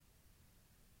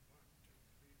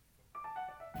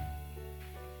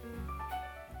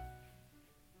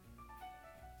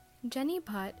Jenny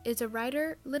Bhatt is a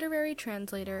writer, literary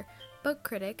translator, book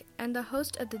critic, and the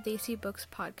host of the Desi Books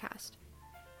podcast.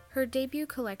 Her debut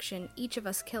collection, Each of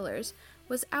Us Killers,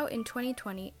 was out in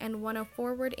 2020 and won a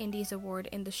Forward Indies Award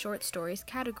in the short stories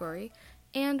category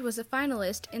and was a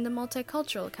finalist in the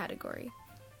multicultural category.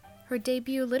 Her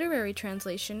debut literary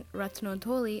translation,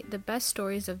 Ratnodholi, The Best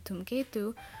Stories of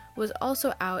Dhumketu, was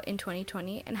also out in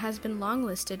 2020 and has been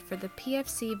longlisted for the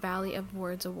PFC Valley of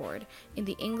Words Award in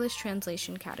the English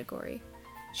translation category.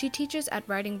 She teaches at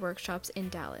writing workshops in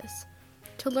Dallas.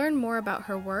 To learn more about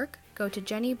her work, go to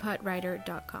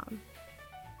jennybhattwriter.com.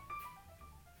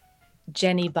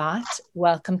 Jenny Bhatt,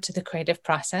 welcome to the creative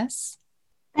process.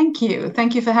 Thank you.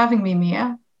 Thank you for having me,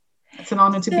 Mia. It's an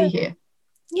honor to be here.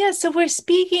 Yeah, so we're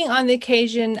speaking on the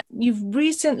occasion. You've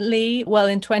recently,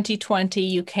 in 2020,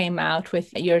 you came out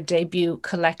with your debut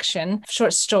collection,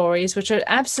 short stories, which are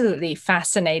absolutely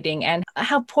fascinating. And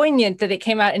how poignant that it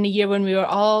came out in a year when we were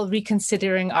all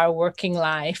reconsidering our working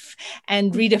life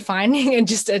and redefining and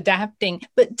just adapting.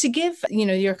 But to give,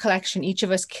 your collection, Each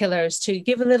of Us Killers, to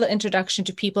give a little introduction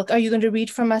to people, are you going to read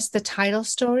from us the title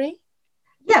story?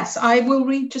 Yes, I will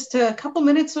read just a couple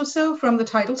minutes or so from the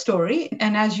title story.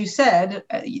 And as you said,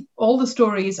 all the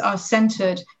stories are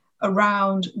centered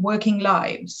around working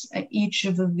lives. Each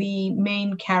of the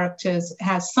main characters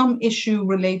has some issue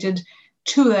related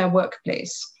to their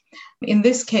workplace. In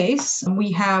this case,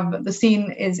 we have the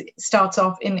scene starts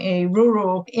off in a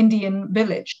rural Indian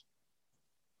village.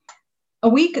 A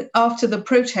week after the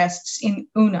protests in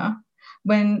Una,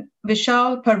 when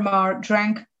Vishal Parmar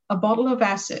drank a bottle of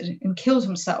acid and killed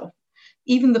himself,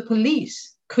 even the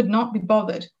police could not be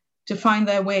bothered to find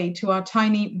their way to our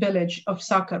tiny village of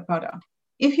Sakarpada.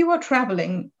 If you are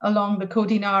traveling along the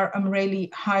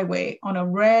Kodinar-Amreli highway on a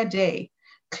rare day,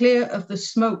 clear of the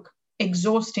smoke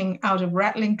exhausting out of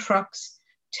rattling trucks,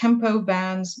 tempo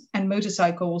vans, and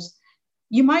motorcycles,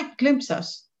 you might glimpse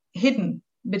us hidden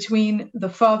between the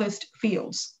farthest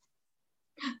fields.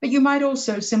 But you might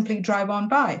also simply drive on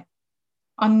by,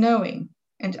 unknowing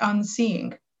and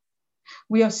unseeing.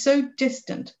 We are so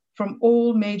distant from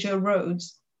all major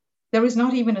roads, there is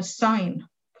not even a sign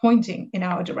pointing in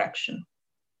our direction.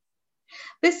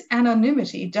 This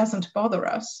anonymity doesn't bother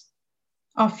us.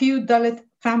 Our few Dalit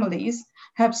families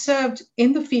have served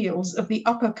in the fields of the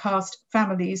upper caste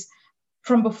families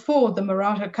from before the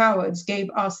Maratha cowards gave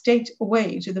our state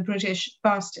away to the British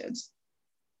bastards.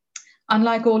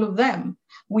 Unlike all of them,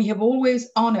 we have always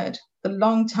honored the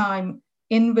long-time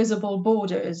invisible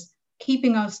borders,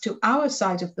 keeping us to our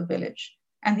side of the village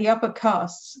and the upper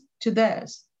castes to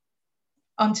theirs,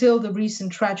 until the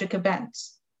recent tragic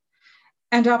events.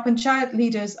 And our panchayat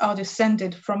leaders are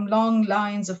descended from long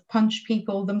lines of Panch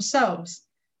people themselves,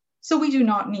 so we do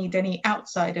not need any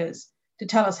outsiders to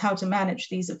tell us how to manage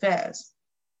these affairs.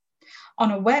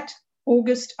 On a wet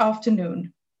August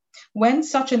afternoon, when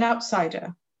such an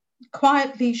outsider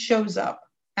quietly shows up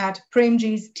at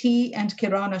Premji's tea and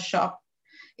kirana shop,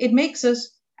 it makes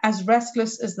us as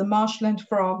restless as the marshland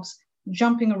frogs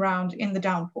jumping around in the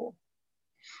downpour.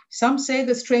 Some say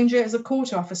the stranger is a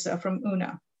court officer from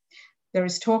Una. There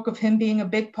is talk of him being a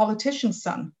big politician's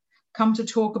son, come to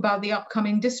talk about the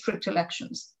upcoming district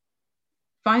elections.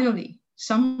 Finally,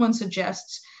 someone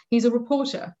suggests he's a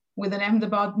reporter with an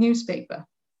Ahmedabad newspaper.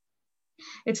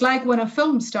 It's like when a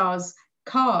film star's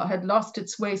car had lost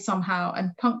its way somehow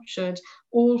and punctured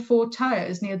all four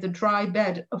tires near the dry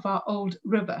bed of our old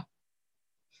river.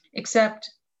 Except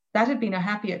that had been a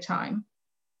happier time,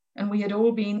 and we had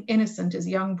all been innocent as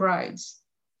young brides.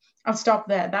 I'll stop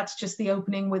there. That's just the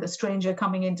opening with a stranger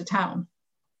coming into town.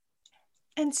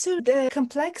 And so the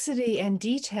complexity and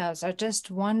details are just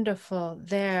wonderful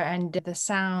there, and the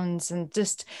sounds and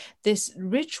just this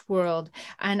rich world.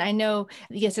 And I know,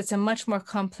 yes, it's a much more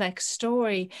complex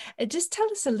story. Just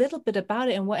tell us a little bit about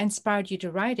it and what inspired you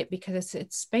to write it, because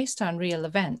it's based on real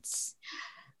events.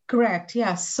 Correct,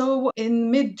 yes. So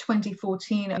in late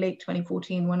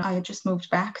 2014, when I had just moved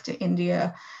back to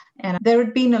India, and there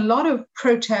had been a lot of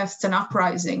protests and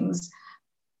uprisings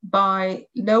by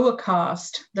lower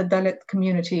caste, the Dalit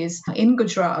communities in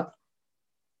Gujarat,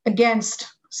 against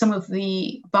some of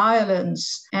the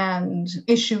violence and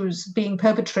issues being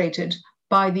perpetrated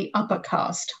by the upper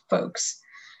caste folks.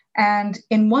 And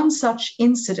in one such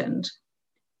incident,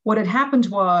 what had happened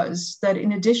was that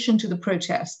in addition to the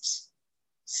protests,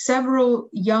 several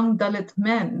young Dalit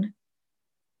men,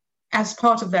 as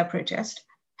part of their protest,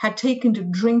 had taken to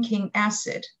drinking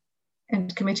acid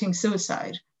and committing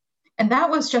suicide. And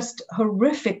that was just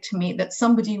horrific to me, that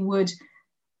somebody would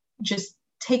just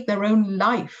take their own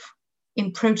life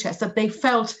in protest, that they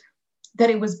felt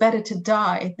that it was better to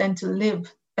die than to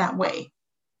live that way.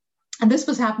 And this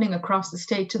was happening across the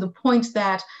state to the point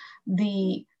that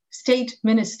the state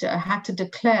minister had to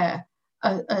declare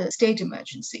a state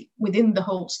emergency within the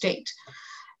whole state.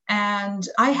 And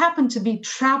I happened to be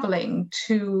traveling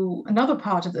to another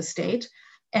part of the state,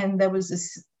 and there was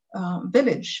this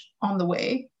village on the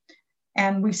way,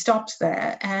 and we stopped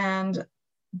there, and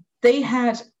they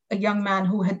had a young man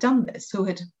who had done this, who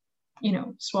had,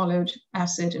 swallowed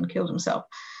acid and killed himself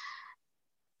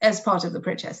as part of the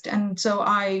protest. And so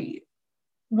I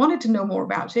wanted to know more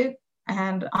about it.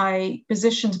 And I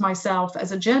positioned myself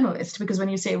as a journalist, because when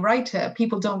you say writer,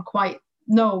 people don't quite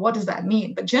know what does that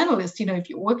mean. But journalist, if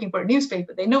you're working for a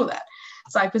newspaper, they know that.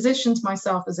 So I positioned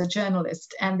myself as a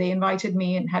journalist, and they invited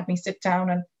me and had me sit down.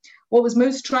 And what was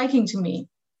most striking to me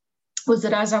was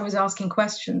that as I was asking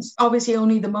questions, obviously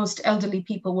only the most elderly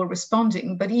people were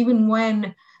responding. But even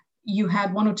when you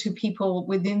had one or two people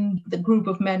within the group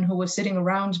of men who were sitting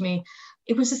around me,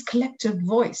 it was this collective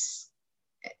voice.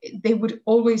 They would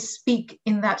always speak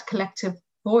in that collective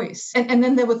voice. And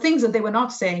then there were things that they were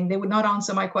not saying. They would not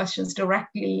answer my questions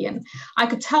directly. And I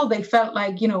could tell they felt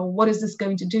like, what is this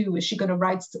going to do? Is she going to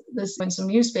write this in some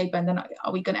newspaper? And then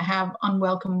are we going to have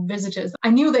unwelcome visitors? I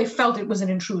knew they felt it was an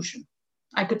intrusion.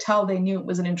 I could tell they knew it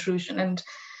was an intrusion. And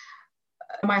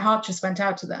my heart just went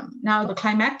out to them. Now, the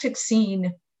climactic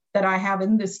scene that I have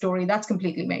in this story, that's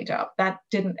completely made up. That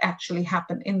didn't actually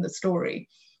happen in the story.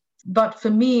 But for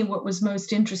me, what was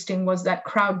most interesting was that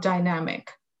crowd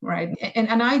dynamic, right?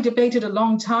 And I debated a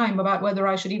long time about whether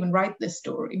I should even write this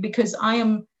story, because I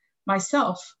am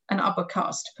myself an upper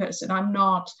caste person. I'm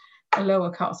not a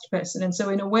lower caste person. And so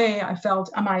in a way, I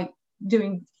felt, am I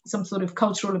doing some sort of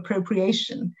cultural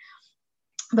appropriation?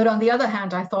 But on the other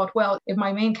hand, I thought, well, if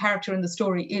my main character in the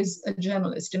story is a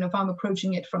journalist, and if I'm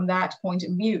approaching it from that point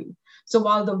of view, so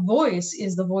while the voice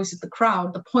is the voice of the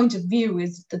crowd, the point of view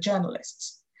is the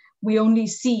journalists. We only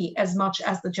see as much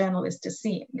as the journalist is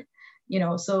seeing,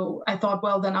 so I thought,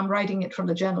 well, then I'm writing it from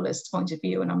the journalist's point of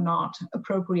view, and I'm not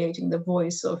appropriating the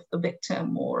voice of the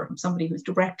victim or somebody who's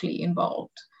directly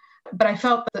involved. But I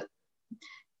felt that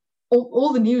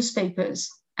all the newspapers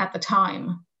at the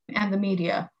time and the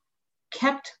media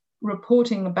kept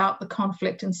reporting about the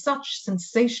conflict in such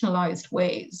sensationalized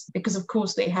ways, because of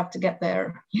course they have to get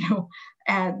their,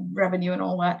 ad revenue and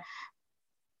all that.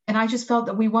 And I just felt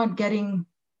that we weren't getting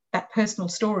that personal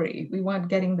story. We weren't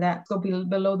getting that go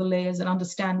below the layers and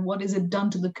understand what is it done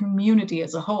to the community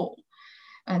as a whole.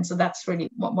 And so that's really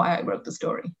why I wrote the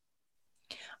story.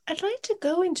 I'd like to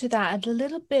go into that a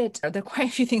little bit. There are quite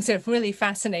a few things that are really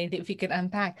fascinating if you could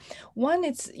unpack. One,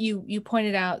 it's you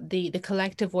pointed out the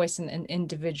collective voice and an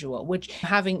individual, which,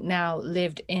 having now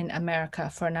lived in America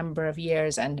for a number of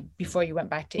years, and before you went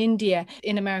back to India,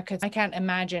 in America, I can't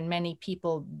imagine many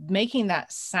people making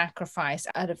that sacrifice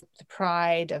out of the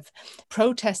pride of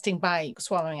protesting by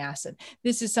swallowing acid.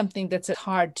 This is something that's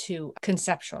hard to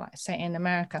conceptualize, say, in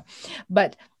America.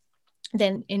 But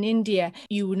then in India,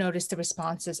 you notice the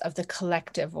responses of the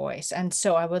collective voice. And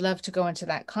so I would love to go into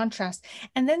that contrast.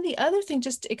 And then the other thing,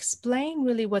 just to explain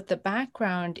really what the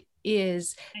background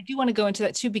is. I do want to go into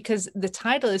that too, because the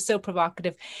title is so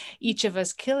provocative, Each of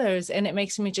Us Killers. And it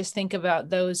makes me just think about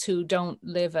those who don't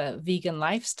live a vegan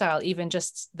lifestyle, even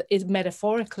just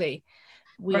metaphorically.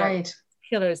 We right. are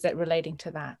killers that relating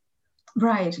to that.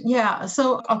 Right. Yeah.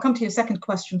 So I'll come to your second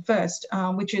question first,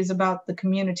 which is about the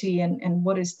community and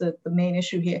what is the main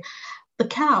issue here. The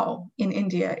cow in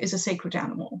India is a sacred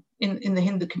animal in the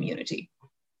Hindu community.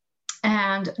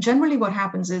 And generally what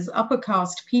happens is upper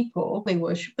caste people, they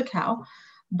worship the cow,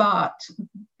 but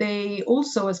they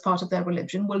also, as part of their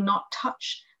religion, will not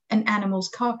touch an animal's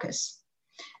carcass.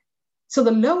 So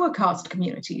the lower caste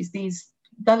communities, these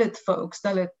Dalit folks,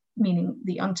 Dalit meaning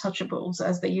the untouchables,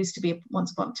 as they used to be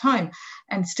once upon a time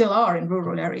and still are in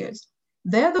rural areas,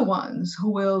 they're the ones who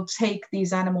will take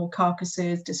these animal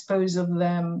carcasses, dispose of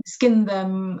them, skin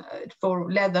them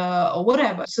for leather or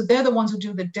whatever. So they're the ones who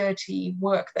do the dirty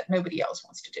work that nobody else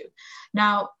wants to do.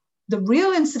 Now, the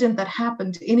real incident that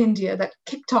happened in India that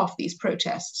kicked off these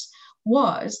protests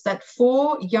was that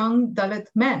 4 young Dalit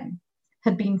men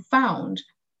had been found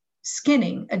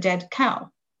skinning a dead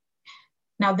cow.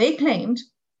 Now, they claimed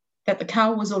that the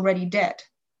cow was already dead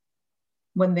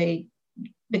when they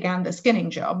began the skinning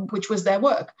job, which was their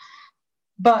work.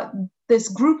 But this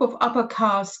group of upper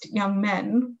caste young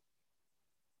men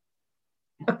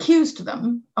accused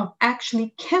them of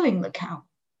actually killing the cow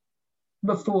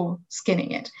before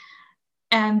skinning it.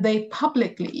 And they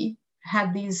publicly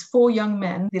had these 4 young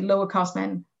men, the lower caste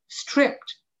men,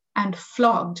 stripped and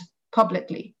flogged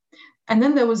publicly. And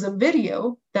then there was a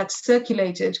video that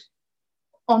circulated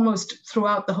almost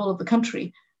throughout the whole of the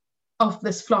country of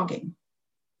this flogging.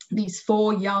 these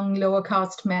 4 young lower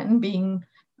caste men being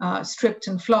stripped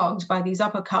and flogged by these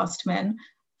upper caste men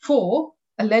for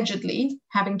allegedly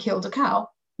having killed a cow,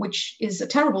 which is a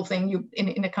terrible thing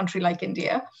in a country like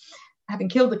India, having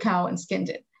killed the cow and skinned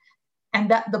it. And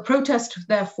that the protest,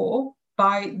 therefore,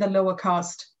 by the lower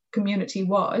caste community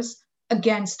was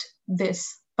against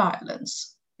this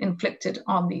violence inflicted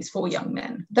on these 4 young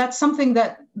men. That's something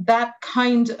that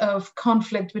kind of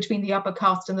conflict between the upper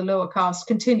caste and the lower caste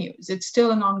continues. It's still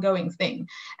an ongoing thing.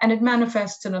 And it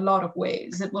manifests in a lot of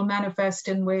ways. It will manifest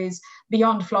in ways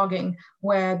beyond flogging,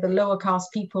 where the lower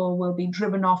caste people will be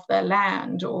driven off their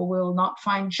land, or will not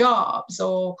find jobs,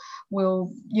 or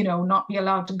will, not be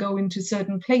allowed to go into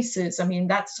certain places. I mean,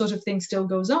 that sort of thing still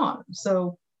goes on.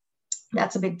 So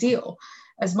that's a big deal.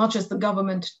 As much as the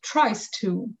government tries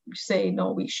to say,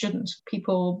 no, we shouldn't,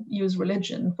 people use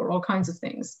religion for all kinds of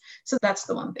things. So that's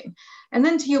the one thing. And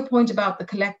then to your point about the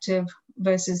collective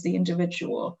versus the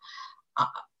individual,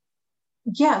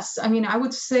 yes, I mean, I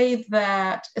would say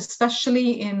that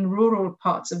especially in rural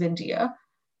parts of India,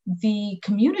 the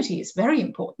community is very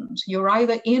important. You're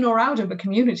either in or out of a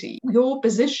community. Your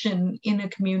position in a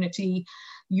community,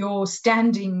 your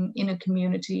standing in a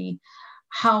community,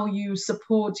 how you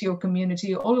support your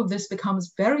community, all of this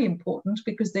becomes very important,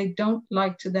 because they don't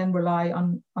like to then rely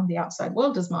on the outside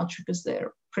world as much, because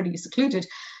they're pretty secluded.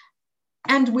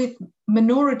 And with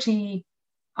minority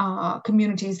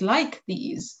communities like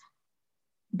these,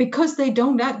 because they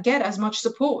don't get as much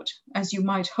support as you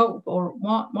might hope or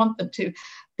want them to,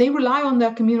 they rely on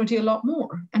their community a lot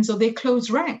more. And so they close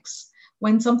ranks.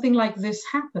 When something like this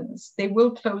happens, they will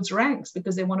close ranks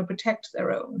because they want to protect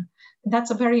their own. And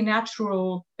that's a very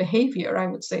natural behavior, I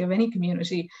would say, of any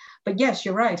community. But yes,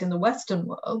 you're right. In the Western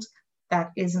world,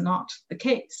 that is not the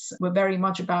case. We're very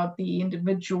much about the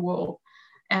individual.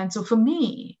 And so for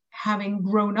me, having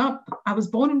grown up, I was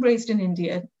born and raised in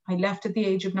India. I left at the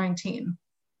age of 19.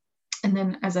 And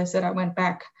then, as I said, I went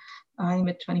back in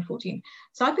mid-2014.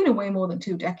 So I've been away more than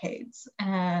 2 decades.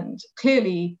 And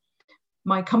clearly,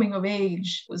 my coming of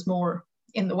age was more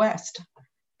in the West.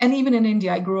 And even in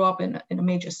India, I grew up in a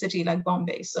major city like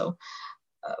Bombay. So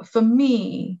for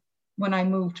me, when I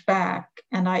moved back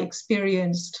and I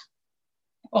experienced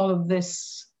all of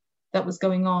this that was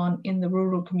going on in the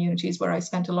rural communities, where I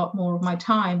spent a lot more of my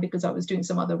time because I was doing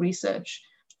some other research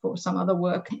for some other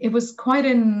work, it was quite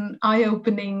an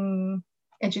eye-opening,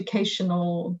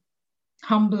 educational,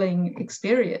 humbling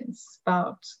experience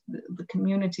about the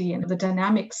community and the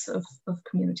dynamics of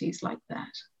communities like that.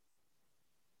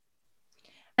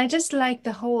 I just like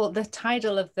the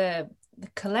title of the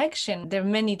collection. There are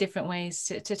many different ways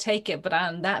to take it, but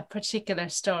on that particular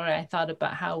story, I thought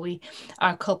about how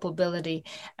our culpability,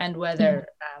 and whether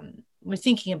we're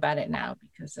thinking about it now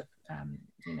because of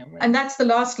and that's the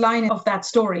last line of that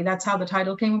story. That's how the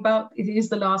title came about. It is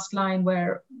the last line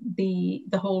where the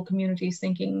whole community is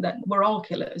thinking that we're all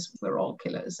killers,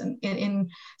 and in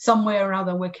some way or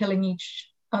other we're killing each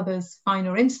other's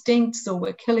finer instincts, or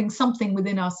we're killing something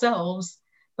within ourselves,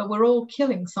 but we're all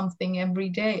killing something every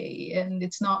day. And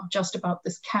it's not just about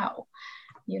this cow.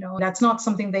 That's not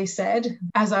something they said.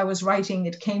 As I was writing,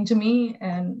 it came to me.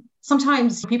 And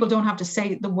sometimes people don't have to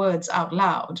say the words out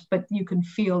loud, but you can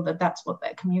feel that that's what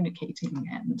they're communicating.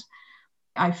 And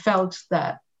I felt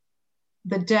that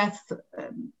the death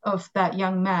of that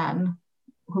young man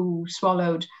who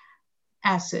swallowed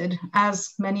acid,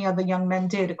 as many other young men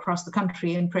did across the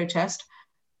country in protest,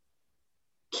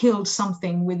 killed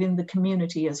something within the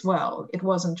community as well. It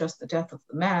wasn't just the death of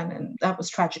the man, and that was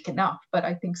tragic enough, but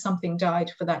I think something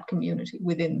died for that community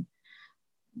within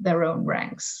their own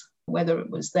ranks, whether it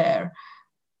was their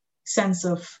sense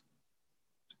of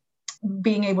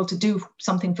being able to do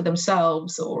something for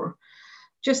themselves, or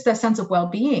just their sense of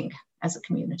well-being as a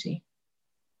community.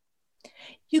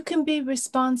 You can be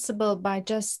responsible by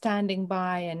just standing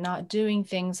by and not doing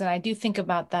things. And I do think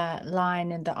about that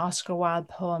line in the Oscar Wilde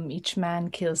poem, "Each man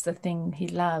kills the thing he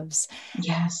loves."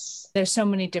 Yes. There's so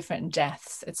many different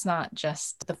deaths. It's not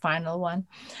just the final one.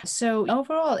 So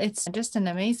overall, it's just an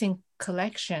amazing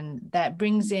collection that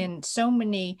brings in so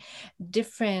many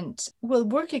different,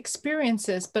 work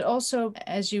experiences, but also,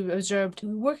 as you observed,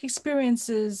 work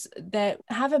experiences that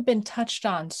haven't been touched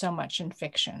on so much in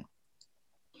fiction.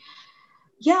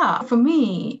 Yeah, for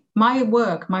me, my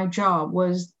work, my job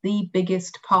was the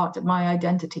biggest part of my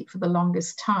identity for the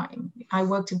longest time. I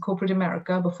worked in corporate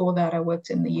America. Before that, I worked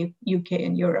in the UK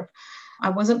and Europe. I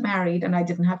wasn't married and I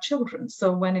didn't have children.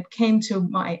 So when it came to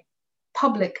my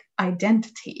public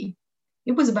identity,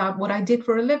 it was about what I did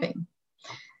for a living.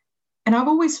 And I've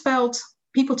always felt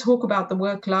people talk about the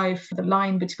work life, the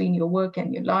line between your work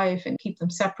and your life, and keep them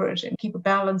separate and keep a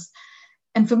balance.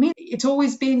 And for me, it's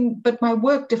always been, but my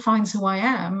work defines who I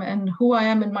am, and who I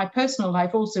am in my personal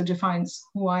life also defines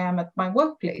who I am at my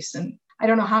workplace. And I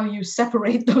don't know how you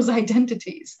separate those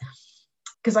identities,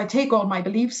 because I take all my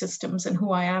belief systems and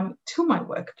who I am to my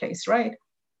workplace, right?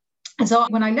 And so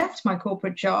when I left my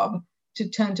corporate job to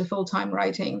turn to full-time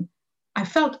writing, I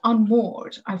felt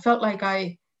unmoored. I felt like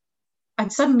I'd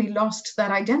suddenly lost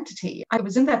that identity. I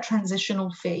was in that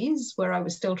transitional phase where I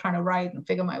was still trying to write and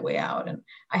figure my way out, and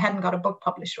I hadn't got a book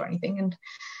published or anything. And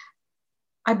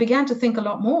I began to think a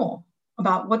lot more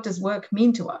about, what does work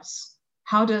mean to us?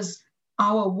 How does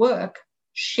our work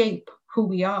shape who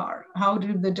we are? How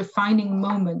do the defining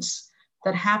moments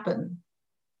that happen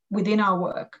within our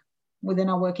work, within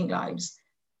our working lives,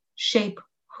 shape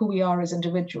who we are as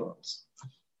individuals?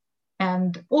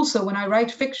 And also, when I write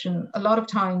fiction, a lot of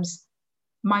times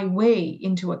my way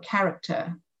into a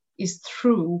character is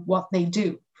through what they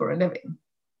do for a living.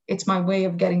 It's my way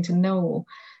of getting to know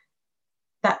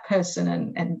that person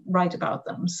and write about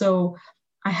them. So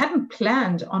I hadn't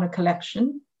planned on a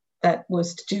collection that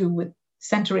was to do with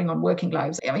centering on working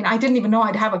lives. I mean, I didn't even know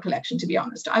I'd have a collection, to be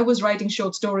honest. I was writing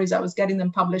short stories. I was getting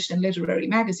them published in literary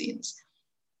magazines.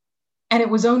 And it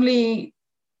was only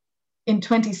in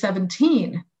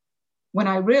 2017 when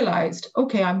I realized,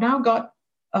 okay, I've now got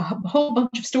a whole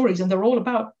bunch of stories and they're all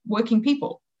about working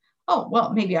people. Oh,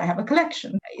 well, maybe I have a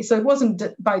collection. So it wasn't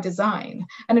by design.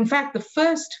 And in fact, the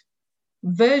first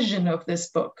version of this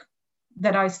book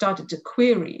that I started to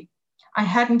query, I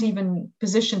hadn't even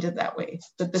positioned it that way,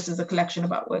 that this is a collection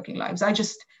about working lives. I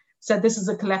just said this is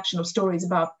a collection of stories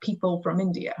about people from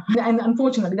India. And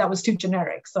unfortunately, that was too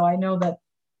generic. So I know that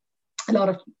a lot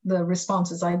of the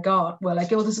responses I got were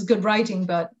like, oh, this is good writing,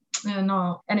 but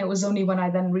no. And it was only when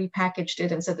I then repackaged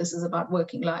it and said this is about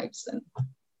working lives. And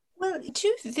well,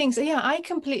 two things. Yeah, I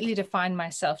completely define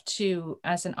myself too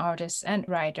as an artist and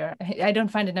writer. I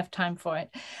don't find enough time for it.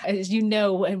 As you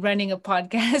know, running a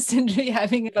podcast and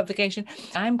having a publication,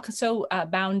 I'm so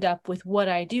bound up with what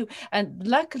I do. And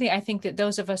luckily, I think that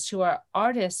those of us who are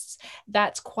artists,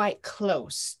 that's quite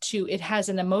close to, it has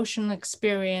an emotional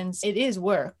experience. It is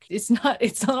work. It's not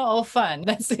all fun.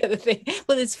 That's the other thing.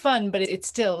 Well, it's fun, but it's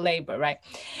still labor, right?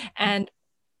 And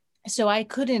so I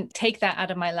couldn't take that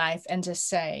out of my life and just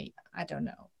say, I don't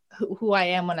know who I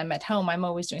am when I'm at home. I'm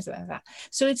always doing something like that.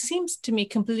 So it seems to me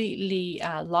completely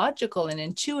logical and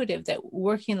intuitive that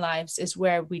working lives is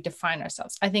where we define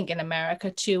ourselves. I think in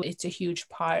America too, it's a huge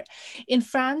part. In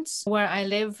France, where I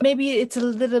live, maybe it's a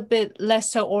little bit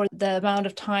less so, or the amount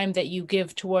of time that you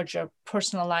give towards your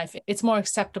personal life, it's more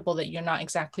acceptable that you're not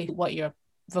exactly what your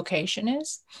vocation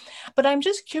is. But I'm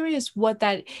just curious what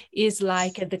that is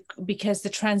like, because the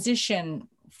transition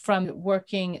from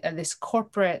working this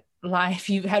corporate life,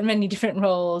 you've had many different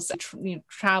roles, you've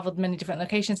traveled many different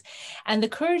locations, and the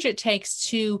courage it takes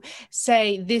to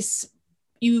say this,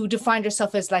 you defined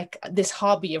yourself as like this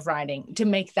hobby of writing, to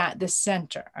make that the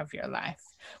center of your life,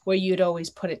 where you'd always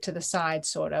put it to the side,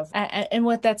 sort of. And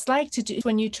what that's like to do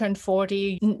when you turned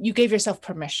 40, you gave yourself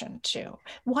permission to.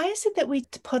 Why is it that we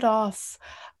put off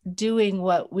doing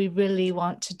what we really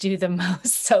want to do the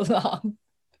most so long?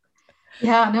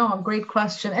 Yeah, no, great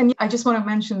question. And I just want to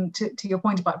mention to your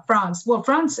point about France. Well,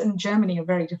 France and Germany are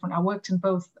very different. I worked in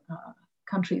both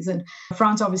countries. In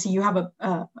France, obviously, you have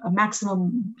a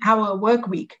maximum hour work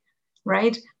week,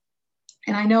 right?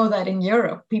 And I know that in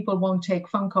Europe, people won't take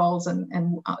phone calls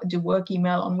and do work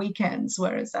email on weekends,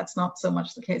 whereas that's not so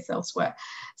much the case elsewhere.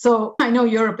 So I know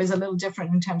Europe is a little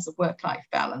different in terms of work-life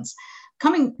balance.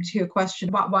 Coming to your question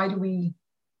about why do we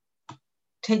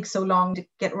take so long to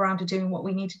get around to doing what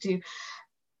we need to do,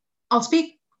 I'll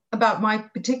speak about my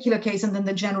particular case and then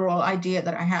the general idea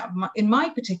that I have. In my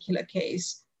particular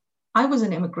case, I was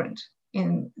an immigrant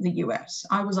in the US.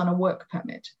 I was on a work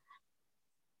permit.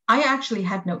 I actually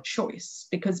had no choice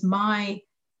because my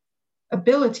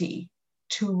ability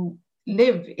to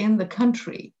live in the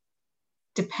country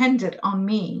depended on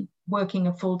me working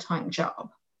a full-time job.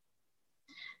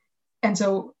 And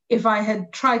so if I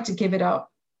had tried to give it up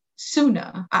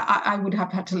sooner, I would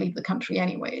have had to leave the country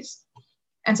anyways.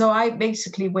 And so I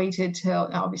basically waited till,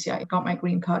 obviously I got my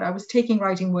green card. I was taking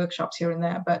writing workshops here and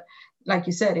there, but like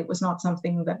you said, it was not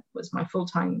something that was my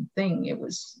full-time thing. It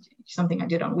was something I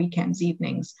did on weekends,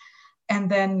 evenings.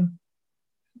 And then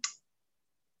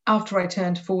after I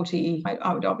turned 40,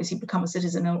 I would obviously become a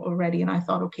citizen already. And I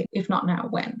thought, okay, if not now,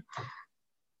 when?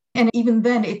 And even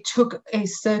then it took a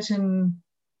certain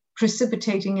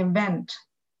precipitating event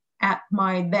at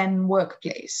my then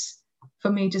workplace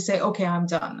for me to say, okay, I'm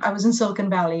done. I was in Silicon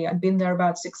Valley. I'd been there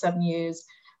about 6-7 years.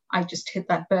 I just hit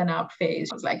that burnout phase.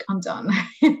 I was like, I'm done,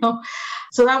 you know.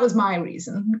 So that was my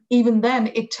reason. Even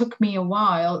then, it took me a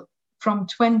while from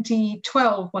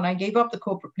 2012, when I gave up the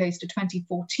corporate place, to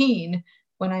 2014,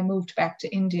 when I moved back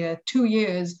to India. 2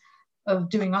 years of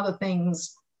doing other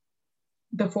things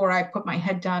before I put my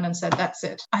head down and said, that's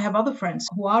it. I have other friends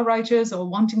who are writers or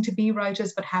wanting to be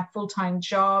writers, but have full-time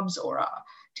jobs or are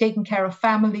taking care of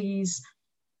families.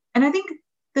 And I think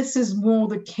this is more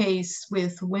the case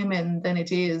with women than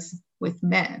it is with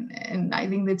men. And I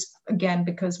think that's, again,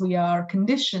 because we are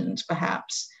conditioned,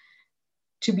 perhaps,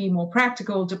 to be more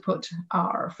practical, to put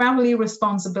our family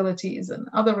responsibilities and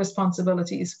other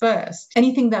responsibilities first.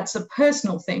 Anything that's a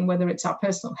personal thing, whether it's our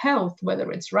personal health,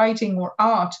 whether it's writing or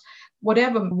art,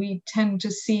 whatever, we tend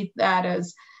to see that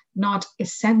as not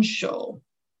essential.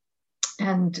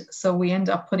 And so we end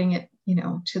up putting it,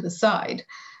 to the side.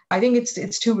 I think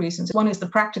it's two reasons. One is the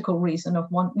practical reason of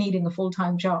needing a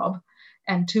full-time job,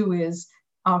 and two is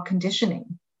our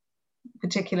conditioning,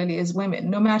 particularly as women,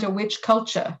 no matter which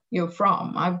culture you're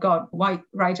from. I've got white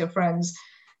writer friends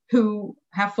who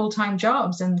have full-time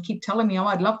jobs and keep telling me, oh,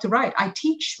 I'd love to write. I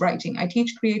teach writing. I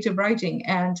teach creative writing.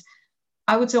 And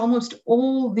I would say almost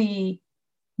all the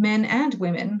men and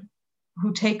women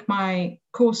who take my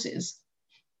courses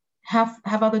have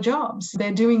other jobs.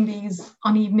 They're doing these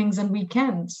on evenings and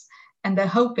weekends, and they're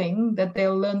hoping that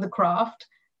they'll learn the craft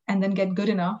and then get good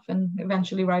enough and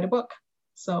eventually write a book.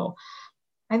 So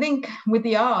I think with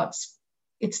the arts,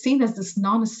 it's seen as this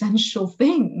non-essential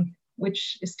thing,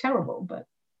 which is terrible, but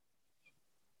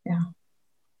yeah.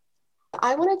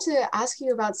 I wanted to ask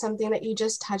you about something that you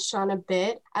just touched on a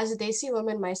bit. As a Desi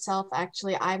woman myself,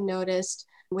 actually, I've noticed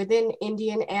within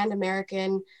Indian and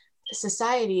American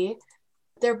society,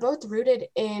 they're both rooted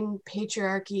in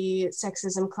patriarchy,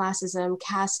 sexism, classism,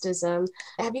 casteism.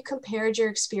 Have you compared your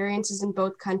experiences in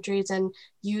both countries and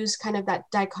used kind of that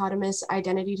dichotomous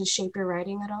identity to shape your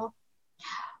writing at all?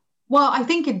 Well, I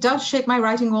think it does shape my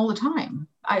writing all the time.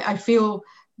 I feel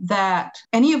that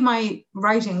any of my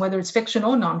writing, whether it's fiction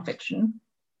or nonfiction,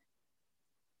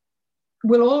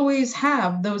 will always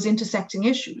have those intersecting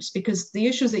issues, because the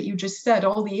issues that you just said,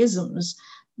 all the isms,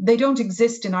 they don't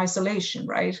exist in isolation,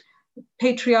 right?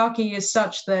 Patriarchy is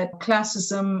such that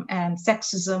classism and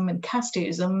sexism and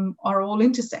casteism are all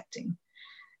intersecting.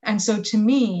 And so to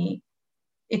me,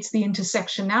 it's the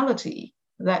intersectionality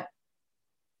that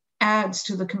adds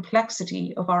to the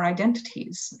complexity of our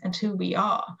identities and who we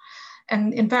are.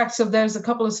 And in fact, so there's a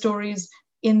couple of stories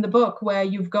in the book where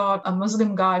you've got a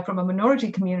Muslim guy from a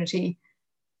minority community,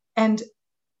 and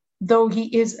though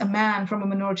he is a man from a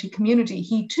minority community,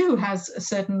 he too has a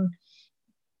certain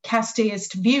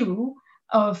casteist view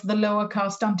of the lower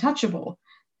caste untouchable.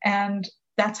 And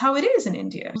that's how it is in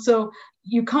India. So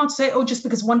you can't say, oh, just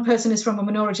because one person is from a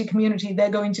minority community, they're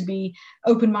going to be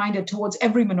open-minded towards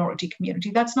every minority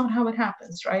community. That's not how it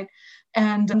happens, right?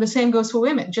 And the same goes for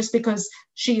women. Just because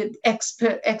she X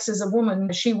is a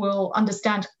woman, she will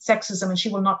understand sexism and she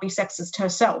will not be sexist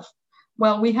herself.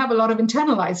 Well, we have a lot of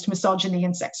internalized misogyny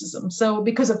and sexism. So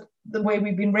because of the way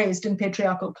we've been raised in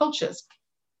patriarchal cultures.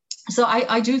 So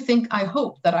I do think, I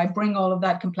hope that I bring all of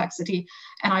that complexity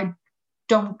and I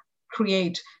don't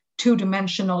create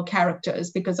two-dimensional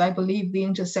characters, because I believe the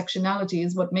intersectionality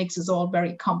is what makes us all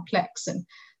very complex and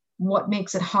what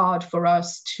makes it hard for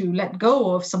us to let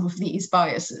go of some of these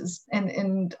biases.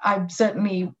 And I've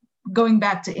certainly, going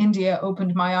back to India,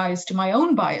 opened my eyes to my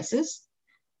own biases,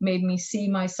 made me see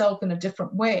myself in a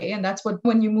different way. And that's what,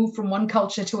 when you move from one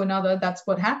culture to another, that's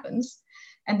what happens.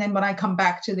 And then when I come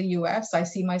back to the US, I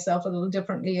see myself a little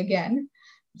differently again.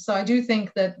 So I do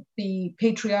think that the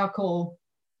patriarchal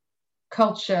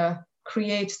culture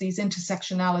creates these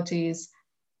intersectionalities.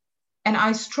 And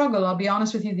I struggle, I'll be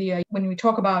honest with you, when we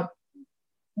talk about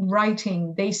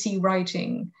writing, Desi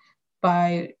writing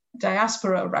by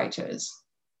diaspora writers,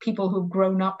 people who've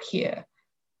grown up here.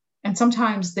 And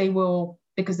sometimes they will,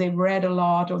 because they've read a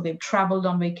lot or they've traveled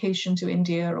on vacation to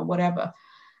India or whatever,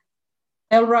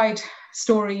 they'll write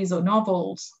stories or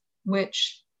novels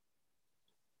which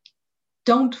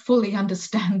don't fully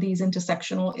understand these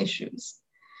intersectional issues.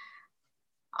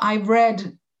 I've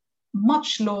read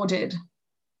much lauded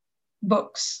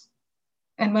books.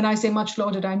 And when I say much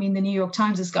lauded, I mean the New York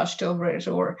Times has gushed over it,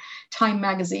 or Time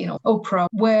Magazine or Oprah,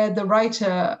 where the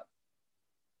writer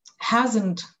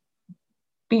hasn't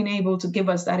been able to give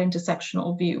us that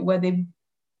intersectional view, where they've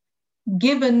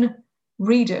given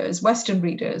readers, Western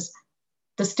readers,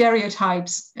 the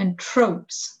stereotypes and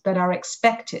tropes that are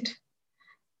expected.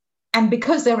 And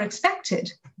because they're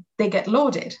expected, they get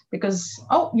lauded because,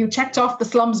 oh, you checked off the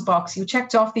slums box, you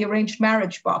checked off the arranged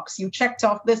marriage box, you checked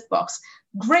off this box.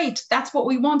 Great, that's what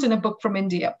we want in a book from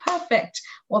India. Perfect.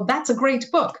 Well, that's a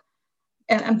great book.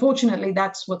 And unfortunately,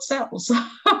 that's what sells.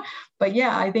 But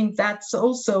yeah, I think that's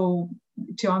also,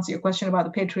 to answer your question about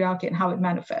the patriarchy and how it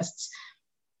manifests.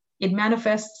 It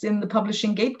manifests in the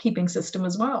publishing gatekeeping system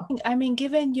as well. I mean,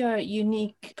 given your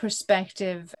unique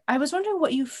perspective, I was wondering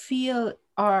what you feel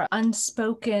are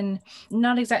unspoken,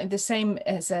 not exactly the same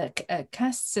as a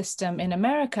caste system in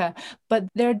America, but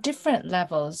there are different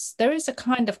levels. There is a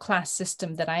kind of class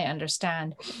system that I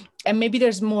understand, and maybe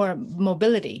there's more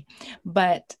mobility.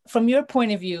 But from your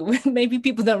point of view, maybe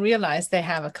people don't realize they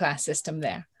have a class system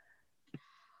there.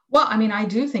 Well, I mean, I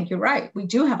do think you're right. We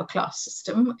do have a class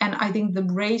system. And I think the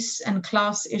race and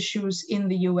class issues in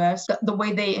the US, the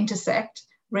way they intersect,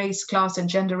 race, class, and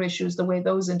gender issues, the way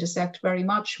those intersect very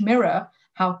much mirror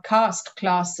how caste,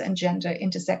 class, and gender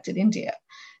intersect in India.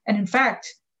 And in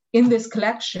fact, in this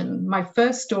collection, my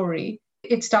first story,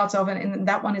 it starts off, and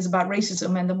that one is about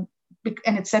racism, and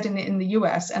it's set in the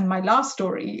US. And my last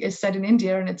story is set in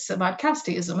India, and it's about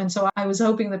casteism. And so I was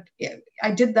hoping that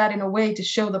I did that in a way to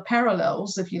show the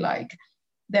parallels, if you like,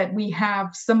 that we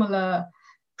have similar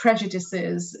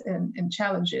prejudices and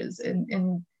challenges.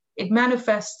 And it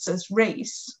manifests as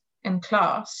race and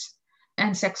class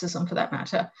and sexism for that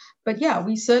matter. But yeah,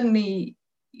 we certainly,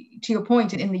 to your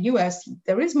point, in the US,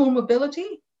 there is more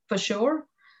mobility for sure.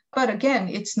 But again,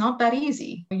 it's not that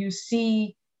easy. You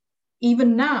see,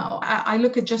 even now, I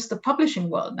look at just the publishing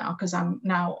world now, because I'm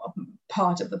now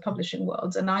part of the publishing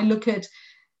world, and I look at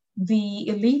the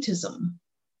elitism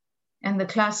and the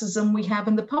classism we have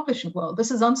in the publishing world.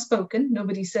 This is unspoken.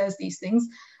 Nobody says these things,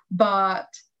 but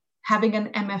having an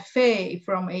MFA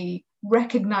from a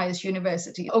recognized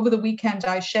university. Over the weekend,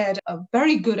 I shared a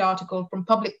very good article from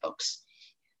Public Books,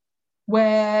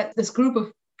 where this group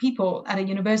of people at a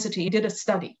university did a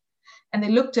study, and they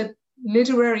looked at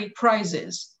literary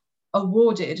prizes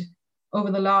awarded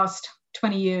over the last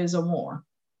 20 years or more.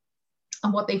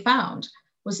 And what they found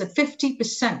was that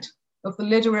 50% of the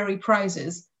literary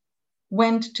prizes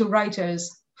went to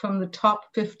writers from the top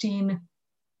 15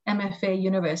 MFA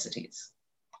universities.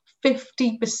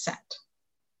 50%.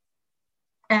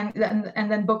 And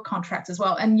then book contracts as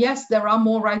well. And yes, there are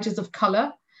more writers of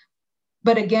color,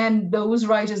 but again, those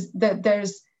writers,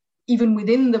 there's even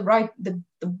within the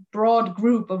broad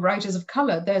group of writers of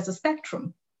color, there's a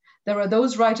spectrum. There are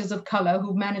those writers of color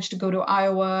who managed to go to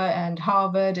Iowa and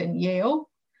Harvard and Yale,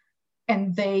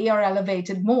 and they are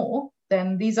elevated more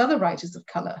than these other writers of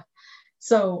color.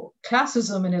 So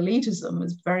classism and elitism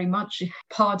is very much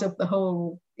part of the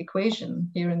whole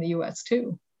equation here in the US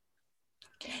too.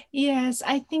 Yes,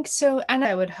 I think so. And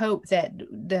I would hope that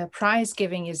the prize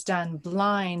giving is done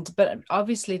blind, but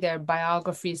obviously there are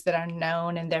biographies that are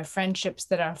known and there are friendships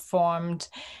that are formed.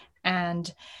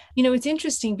 And, it's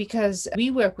interesting because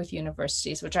we work with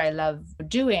universities, which I love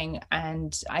doing.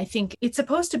 And I think it's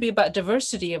supposed to be about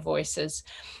diversity of voices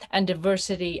and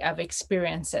diversity of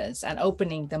experiences and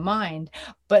opening the mind.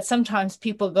 But sometimes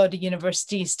people go to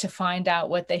universities to find out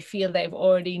what they feel they've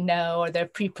already know, or their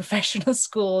pre-professional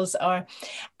schools.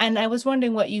 And I was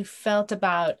wondering what you felt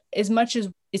about, as much as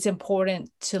it's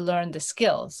important to learn the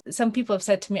skills. Some people have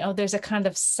said to me, oh, there's a kind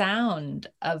of sound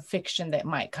of fiction that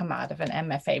might come out of an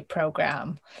MFA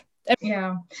program.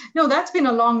 Yeah, no, that's been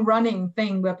a long running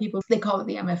thing where they call it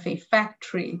the MFA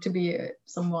factory, to be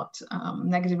somewhat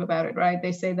negative about it, right?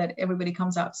 They say that everybody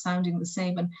comes out sounding the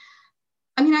same. And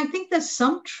I mean, I think there's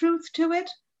some truth to it,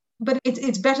 but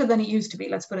it's better than it used to be.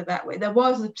 Let's put it that way. There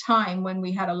was a time when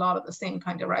we had a lot of the same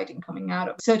kind of writing coming out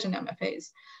of certain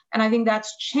MFAs. And I think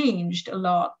that's changed a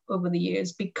lot over the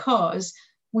years because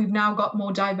we've now got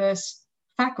more diverse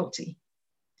faculty.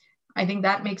 I think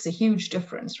that makes a huge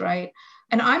difference, right?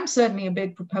 And I'm certainly a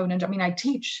big proponent. I mean, I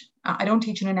don't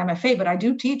teach in an MFA, but I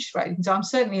do teach writing. So I'm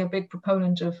certainly a big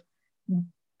proponent of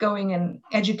going and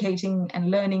educating and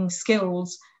learning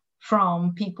skills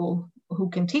from people who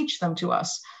can teach them to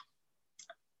us.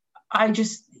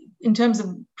 In terms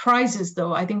of prizes,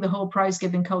 though, I think the whole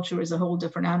prize-giving culture is a whole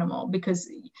different animal because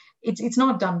it's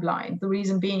not done blind. The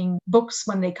reason being, books,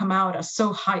 when they come out, are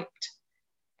so hyped.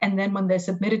 And then when they're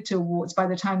submitted to awards, by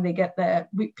the time they get there,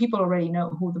 people already know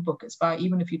who the book is by,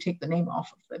 even if you take the name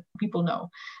off of it, people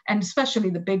know. And especially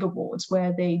the big awards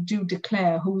where they do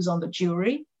declare who's on the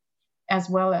jury, as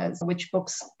well as which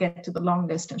books get to the long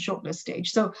list and short list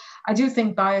stage. So I do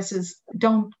think biases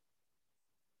don't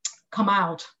come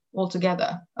out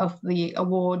altogether of the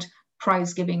award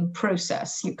prize giving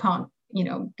process. You can't,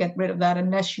 get rid of that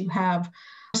unless you have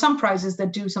some prizes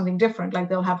that do something different, like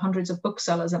they'll have hundreds of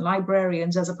booksellers and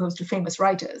librarians as opposed to famous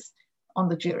writers on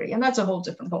the jury. And that's a whole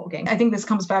different ballgame. I think this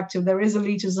comes back to there is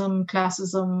elitism,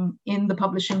 classism in the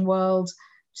publishing world,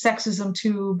 sexism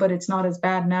too, but it's not as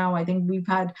bad now. I think we've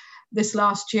had this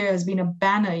last year has been a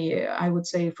banner year, I would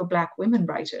say, for Black women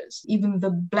writers. Even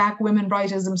the Black women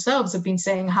writers themselves have been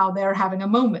saying how they're having a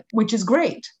moment, which is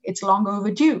great. It's long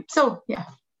overdue. So, yeah.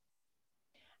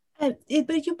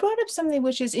 But you brought up something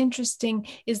which is interesting,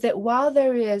 is that while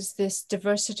there is this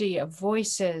diversity of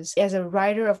voices, as a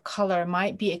writer of color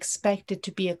might be expected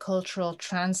to be a cultural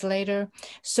translator.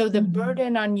 So the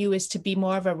burden on you is to be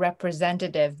more of a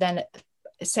representative than,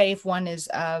 say, if one is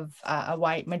of a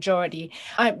white majority.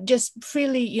 I'm just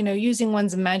freely, using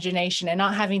one's imagination and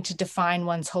not having to define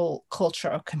one's whole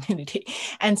culture or community.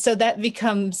 And so that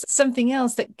becomes something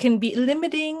else that can be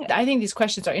limiting. I think these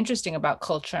questions are interesting about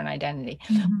culture and identity.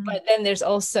 But then there's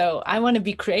also, I want to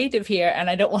be creative here, and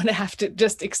I don't want to have to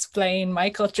just explain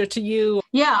my culture to you.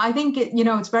 Yeah, I think,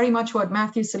 it's very much what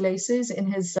Matthew Saleh says in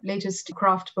his latest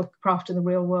craft book, Craft of the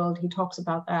Real World. He talks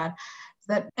about that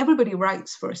everybody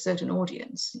writes for a certain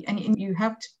audience, and you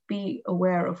have to be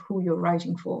aware of who you're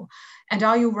writing for. And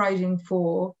are you writing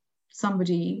for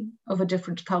somebody of a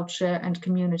different culture and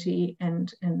community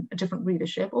and a different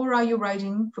readership, or are you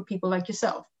writing for people like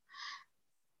yourself?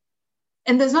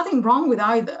 And there's nothing wrong with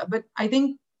either, but I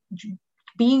think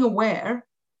being aware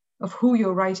of who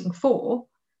you're writing for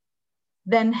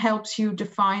then helps you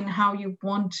define how you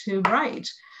want to write.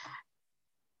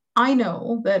 I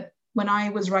know that when I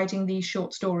was writing these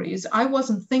short stories, I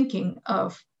wasn't thinking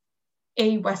of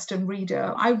a Western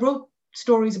reader. I wrote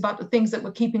stories about the things that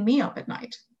were keeping me up at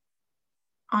night.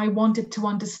 I wanted to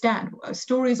understand.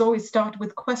 Stories always start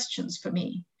with questions for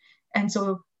me. And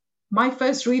so my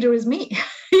first reader is me,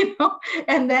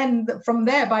 and then from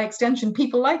there, by extension,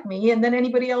 people like me, and then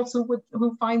anybody else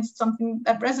who finds something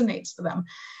that resonates for them.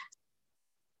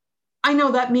 I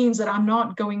know that means that I'm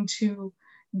not going to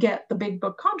get the big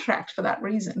book contract for that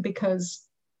reason, because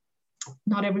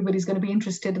not everybody's going to be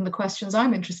interested in the questions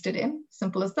I'm interested in.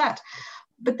 Simple as that.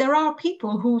 But there are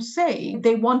people who say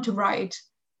they want to write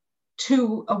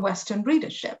to a Western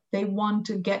readership. They want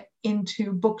to get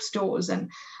into bookstores. And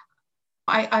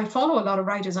I follow a lot of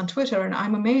writers on Twitter, and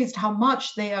I'm amazed how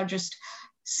much they are just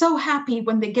so happy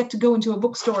when they get to go into a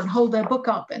bookstore and hold their book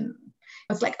up, and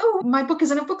it's like, oh, my book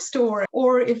is in a bookstore.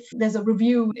 Or if there's a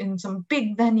review in some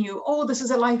big venue, oh, this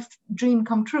is a life dream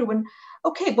come true. And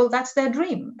okay, well, that's their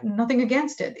dream. Nothing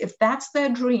against it. If that's their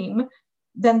dream,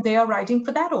 then they are writing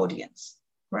for that audience,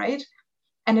 right?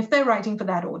 And if they're writing for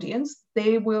that audience,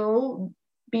 they will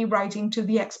be writing to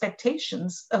the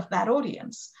expectations of that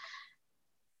audience.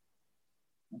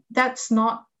 That's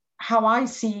not how I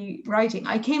see writing.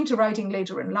 I came to writing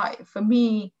later in life. For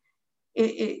me,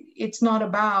 it's not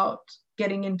about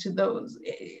getting into those.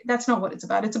 That's not what it's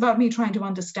about. It's about me trying to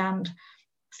understand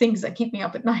things that keep me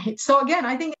up at night. So again,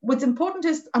 I think what's important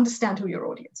is understand who your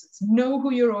audience is. Know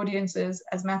who your audience is,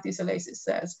 as Matthew Saleh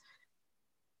says,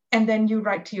 and then you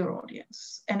write to your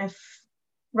audience. And if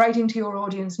writing to your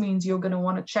audience means you're going to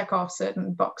want to check off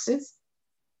certain boxes,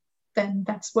 then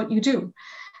that's what you do.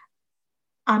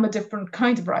 I'm a different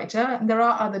kind of writer, and there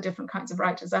are other different kinds of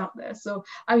writers out there. So,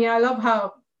 I mean, I love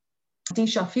how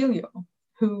Disha Filio,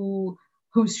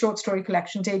 whose short story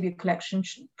collection, debut collection,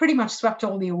 pretty much swept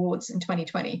all the awards in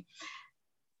 2020.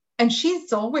 And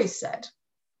she's always said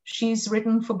she's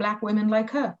written for Black women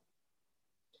like her.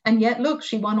 And yet, look,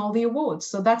 she won all the awards.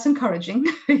 So that's encouraging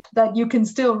that you can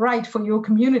still write for your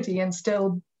community and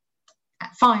still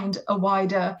find a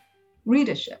wider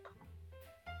readership.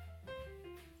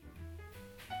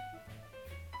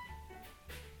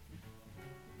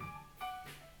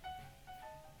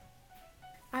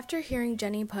 After hearing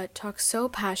Jenny Bhatt talk so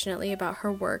passionately about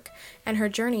her work and her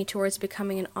journey towards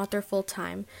becoming an author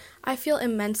full-time, I feel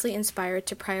immensely inspired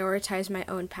to prioritize my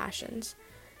own passions.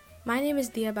 My name is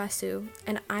Dia Basu,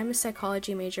 and I'm a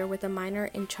psychology major with a minor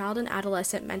in child and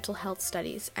adolescent mental health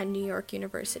studies at New York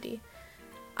University.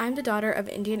 I'm the daughter of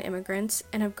Indian immigrants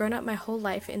and have grown up my whole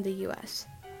life in the U.S.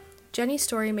 Jenny's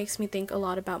story makes me think a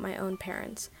lot about my own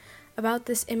parents, about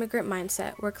this immigrant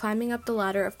mindset where climbing up the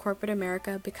ladder of corporate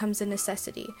America becomes a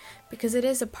necessity because it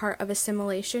is a part of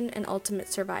assimilation and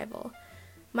ultimate survival.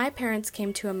 My parents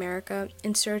came to America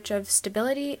in search of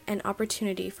stability and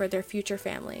opportunity for their future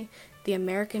family, the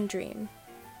American dream.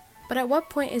 But at what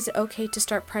point is it okay to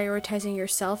start prioritizing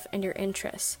yourself and your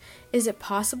interests? Is it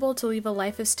possible to leave a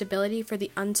life of stability for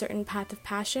the uncertain path of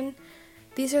passion?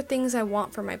 These are things I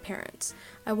want for my parents.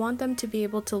 I want them to be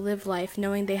able to live life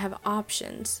knowing they have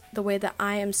options, the way that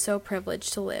I am so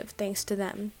privileged to live thanks to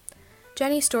them.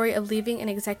 Jenny's story of leaving an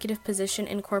executive position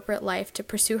in corporate life to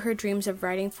pursue her dreams of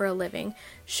writing for a living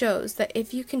shows that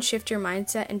if you can shift your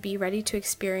mindset and be ready to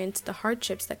experience the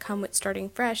hardships that come with starting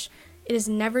fresh, it is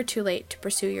never too late to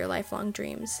pursue your lifelong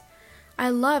dreams. I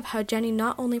love how Jenny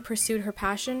not only pursued her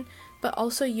passion, but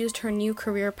also used her new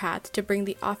career path to bring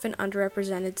the often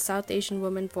underrepresented South Asian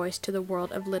woman voice to the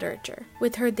world of literature.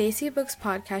 With her Desi Books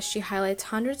podcast, she highlights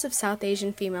hundreds of South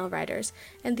Asian female writers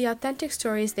and the authentic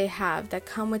stories they have that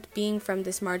come with being from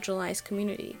this marginalized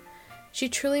community. She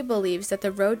truly believes that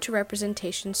the road to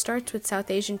representation starts with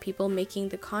South Asian people making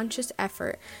the conscious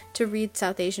effort to read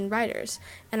South Asian writers,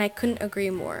 and I couldn't agree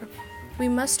more. We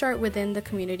must start within the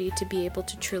community to be able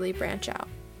to truly branch out.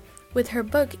 With her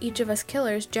book, Each of Us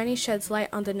Killers, Jenny sheds light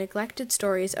on the neglected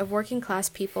stories of working-class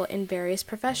people in various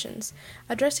professions,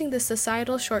 addressing the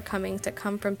societal shortcomings that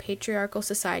come from patriarchal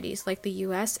societies like the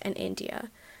US and India.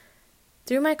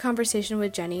 Through my conversation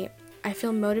with Jenny, I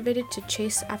feel motivated to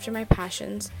chase after my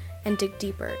passions and dig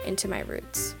deeper into my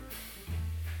roots.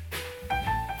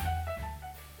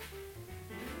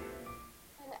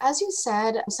 As you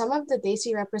said, some of the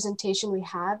Desi representation we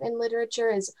have in literature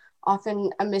is often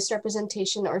a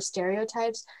misrepresentation or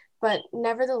stereotypes, but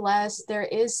nevertheless, there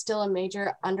is still a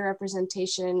major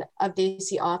underrepresentation of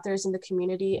Desi authors in the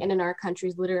community and in our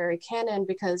country's literary canon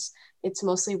because it's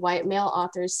mostly white male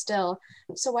authors still.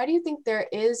 So why do you think there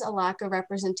is a lack of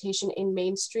representation in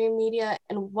mainstream media,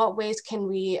 and what ways can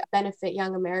we benefit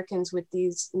young Americans with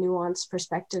these nuanced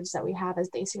perspectives that we have as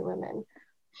Desi women?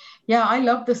 Yeah, I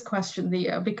love this question,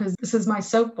 Leah, because this is my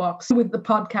soapbox with the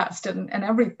podcast and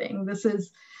everything. This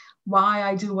is why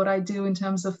I do what I do in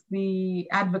terms of the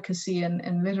advocacy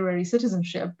and literary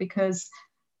citizenship, because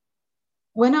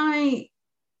when I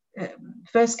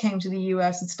first came to the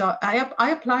US and I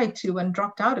applied to and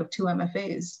dropped out of 2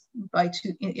 MFAs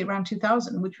around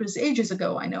 2000, which was ages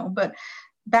ago, I know, but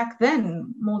back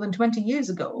then, more than 20 years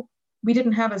ago, we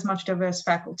didn't have as much diverse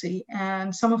faculty,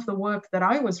 and some of the work that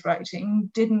I was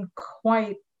writing didn't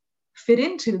quite fit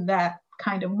into that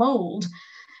kind of mold.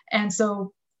 And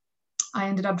so I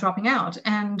ended up dropping out.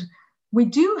 And we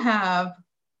do have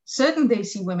certain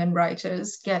Desi women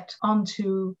writers get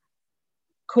onto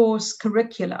course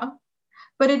curricula,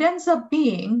 but it ends up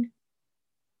being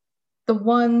the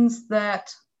ones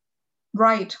that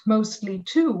write mostly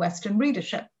to Western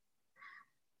readership.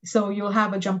 So you'll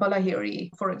have a Jhampa Lahiri,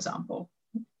 for example,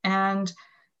 and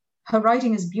her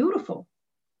writing is beautiful,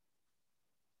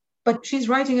 but she's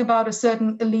writing about a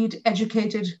certain elite,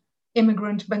 educated,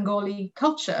 immigrant Bengali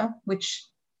culture, which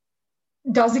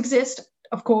does exist,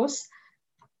 of course,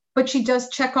 but she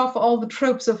does check off all the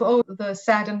tropes of, the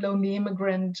sad and lonely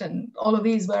immigrant and all of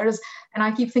these, and I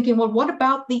keep thinking, well, what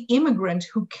about the immigrant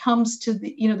who comes to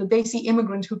the Desi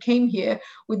immigrant who came here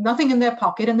with nothing in their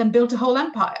pocket and then built a whole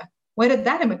empire? Where did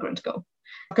that immigrant go?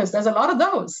 Because there's a lot of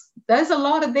those. There's a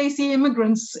lot of Desi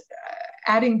immigrants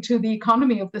adding to the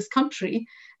economy of this country,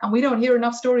 and we don't hear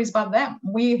enough stories about them.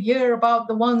 We hear about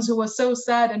the ones who are so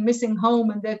sad and missing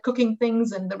home, and they're cooking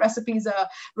things, and the recipes are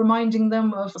reminding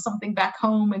them of something back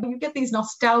home, and you get these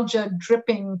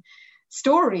nostalgia-dripping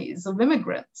stories of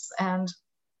immigrants. And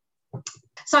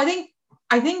so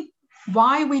I think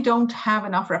why we don't have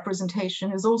enough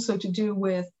representation is also to do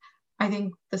with, I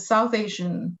think, the South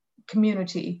Asian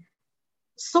community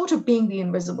sort of being the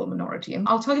invisible minority. And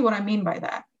I'll tell you what I mean by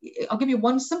that. I'll give you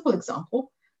one simple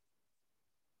example.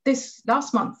 This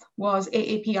last month was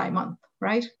AAPI month,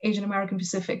 right? Asian American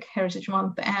Pacific Heritage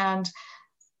Month. And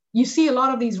you see a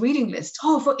lot of these reading lists.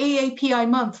 For AAPI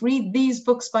month, read these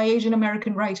books by Asian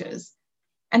American writers.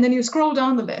 And then you scroll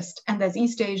down the list and there's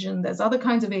East Asian, there's other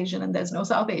kinds of Asian, and there's no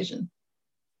South Asian.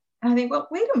 And I think, well,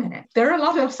 wait a minute. There are a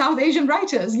lot of South Asian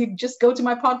writers. You just go to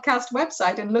my podcast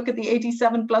website and look at the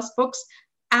 87 plus books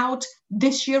out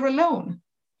this year alone.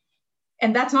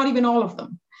 And that's not even all of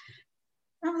them.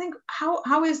 And I think,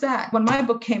 how is that? When my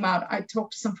book came out, I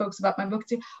talked to some folks about my book.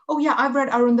 Oh yeah, I've read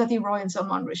Arundhati Roy and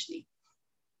Salman Rushdie,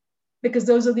 because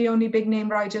those are the only big name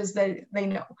writers that they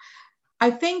know. I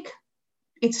think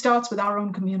it starts with our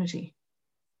own community.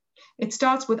 It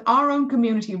starts with our own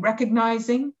community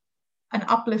recognizing and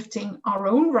uplifting our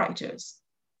own writers.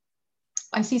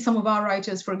 I see some of our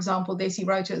writers, for example, Desi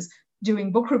writers,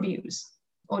 doing book reviews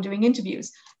or doing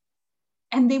interviews,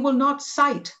 and they will not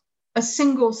cite a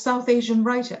single South Asian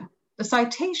writer. The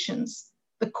citations,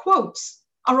 the quotes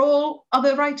are all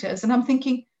other writers. And I'm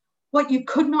thinking, what, you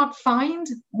could not find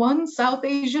one South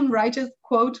Asian writer's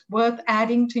quote worth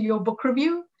adding to your book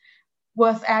review,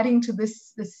 worth adding to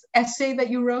this essay that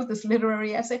you wrote, this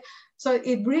literary essay? So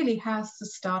it really has to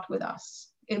start with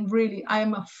us. I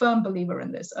am a firm believer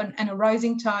in this. And a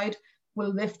rising tide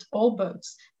will lift all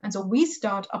boats. And so we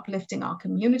start uplifting our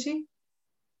community.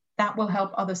 That will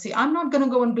help others see. I'm not going to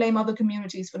go and blame other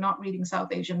communities for not reading South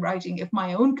Asian writing if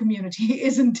my own community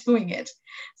isn't doing it.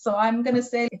 So I'm going to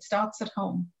say it starts at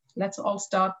home. Let's all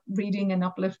start reading and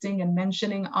uplifting and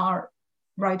mentioning our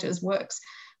writers' works.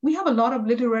 We have a lot of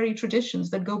literary traditions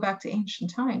that go back to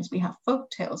ancient times. We have folk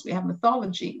tales, we have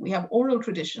mythology, we have oral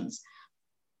traditions.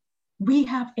 We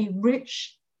have a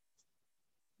rich,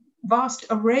 vast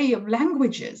array of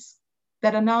languages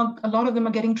that are now, a lot of them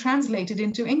are getting translated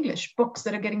into English, books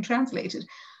that are getting translated.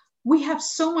 We have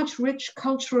so much rich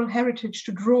cultural heritage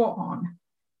to draw on,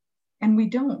 and we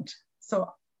don't.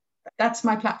 So that's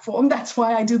my platform. That's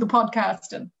why I do the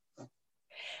podcast.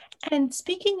 And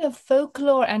speaking of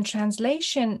folklore and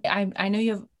translation, I know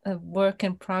you have a work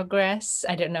in progress.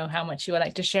 I don't know how much you would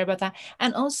like to share about that.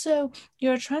 And also,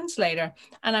 you're a translator.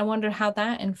 And I wonder how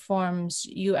that informs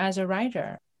you as a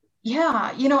writer.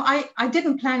 Yeah, I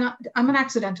didn't plan, I'm an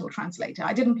accidental translator.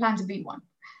 I didn't plan to be one.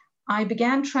 I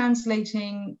began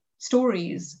translating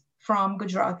stories from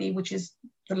Gujarati, which is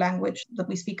the language that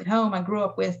we speak at home, I grew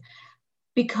up with,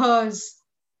 because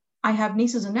I have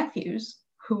nieces and nephews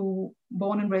who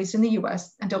born and raised in the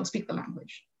US and don't speak the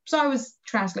language. So I was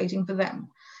translating for them.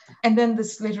 And then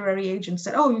this literary agent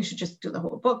said, oh, you should just do the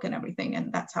whole book and everything.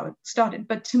 And that's how it started.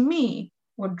 But to me,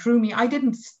 what drew me, I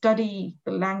didn't study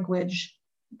the language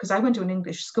because I went to an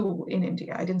English school in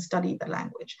India. I didn't study the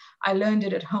language. I learned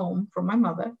it at home from my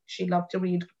mother. She loved to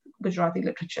read Gujarati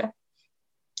literature.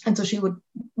 And so she would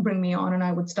bring me on and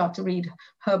I would start to read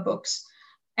her books.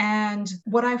 And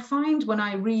what I find when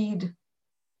I read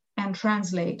and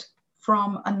translate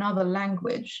from another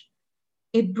language,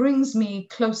 it brings me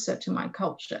closer to my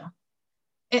culture.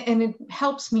 And it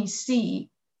helps me see,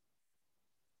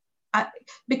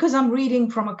 because I'm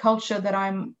reading from a culture that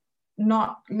I'm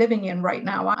not living in right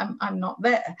now, I'm not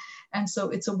there. And so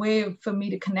it's a way for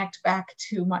me to connect back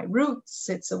to my roots.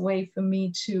 It's a way for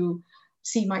me to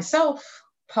see myself,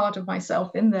 part of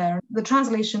myself in there. The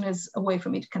translation is a way for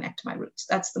me to connect to my roots.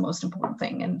 That's the most important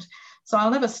thing. And so I'll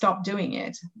never stop doing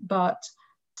it, but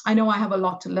I know I have a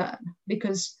lot to learn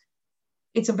because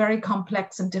it's a very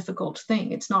complex and difficult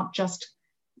thing. It's not just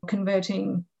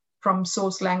converting from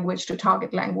source language to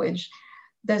target language.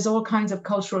 There's all kinds of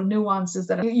cultural nuances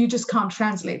that you just can't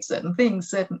translate certain things,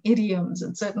 certain idioms,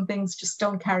 and certain things just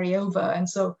don't carry over. And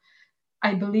so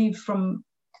I believe from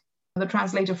the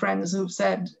translator friends who've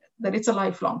said that it's a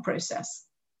lifelong process.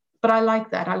 But I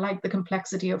like that. I like the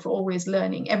complexity of always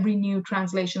learning. Every new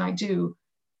translation I do,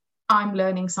 I'm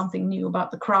learning something new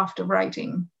about the craft of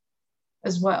writing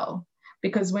as well.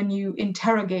 Because when you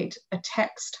interrogate a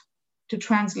text to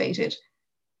translate it,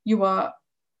 you are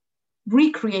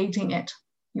recreating it.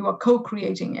 You are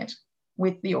co-creating it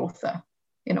with the author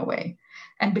in a way.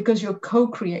 And because you're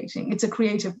co-creating, it's a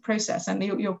creative process. And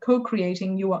you're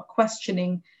co-creating, you are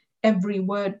questioning every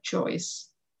word choice.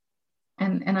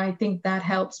 And I think that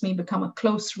helps me become a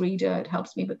close reader. It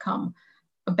helps me become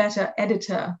a better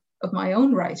editor of my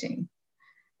own writing.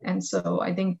 And so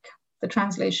I think the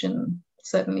translation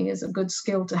certainly is a good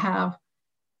skill to have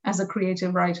as a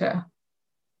creative writer.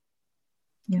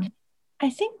 Yeah. I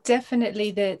think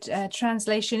definitely that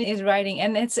translation is writing,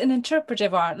 and it's an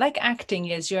interpretive art, like acting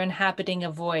is. You're inhabiting a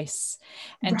voice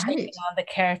and Right. taking on the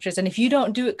characters. And if you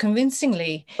don't do it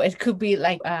convincingly, it could be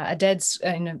like a dead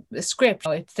a script.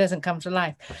 It doesn't come to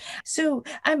life. So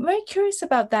I'm very curious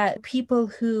about that. People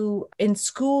who in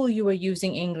school you were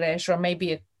using English, or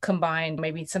maybe a combined,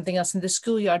 maybe something else in the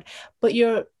schoolyard, but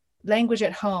you're language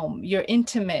at home, your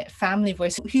intimate family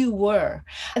voice, who you were.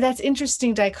 That's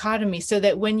interesting dichotomy, so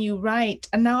that when you write,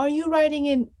 and now are you writing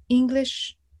in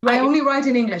English? I only write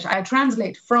in English. I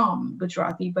translate from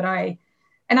Gujarati, but I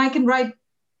can write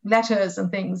letters and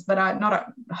things, but not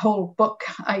a whole book.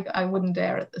 I wouldn't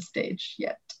dare at this stage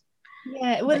yet.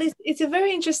 Yeah, well, it's a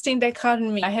very interesting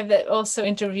dichotomy. I have also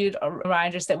interviewed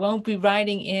writers that won't be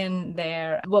writing in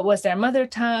their mother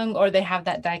tongue, or they have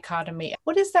that dichotomy.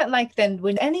 What is that like then,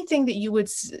 when anything that you would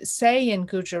say in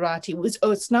Gujarati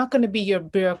it's not going to be your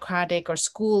bureaucratic or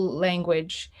school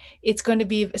language. It's going to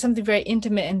be something very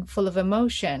intimate and full of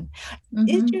emotion. Mm-hmm.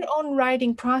 Is your own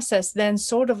writing process then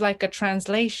sort of like a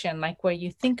translation, like where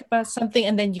you think about something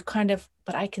and then you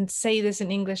but I can say this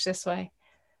in English this way?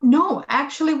 No,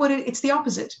 actually, it's the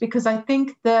opposite, because I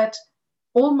think that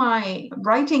all my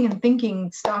writing and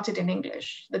thinking started in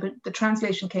English. The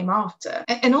translation came after.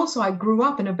 And also, I grew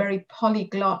up in a very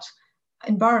polyglot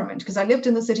environment because I lived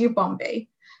in the city of Bombay.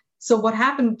 So what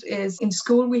happened is, in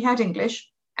school, we had English.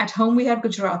 At home, we had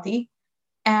Gujarati.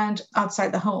 And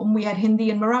outside the home, we had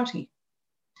Hindi and Marathi.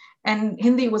 And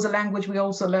Hindi was a language we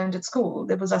also learned at school.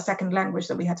 It was our second language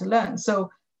that we had to learn. So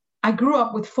I grew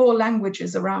up with 4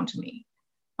 languages around me.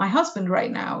 My husband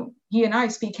right now, he and I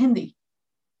speak Hindi,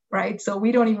 right? So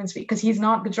we don't even speak, because he's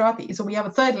not Gujarati. So we have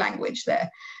a third language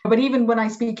there. But even when I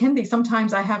speak Hindi,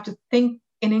 sometimes I have to think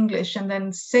in English and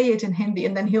then say it in Hindi,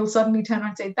 and then he'll suddenly turn around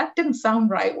and say, that didn't sound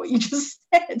right, what you just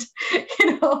said.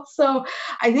 So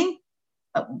I think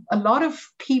a lot of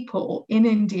people in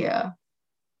India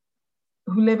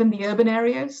who live in the urban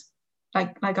areas,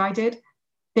 like I did,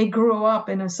 they grow up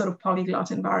in a sort of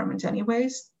polyglot environment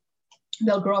anyways.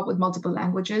 They'll grow up with multiple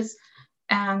languages,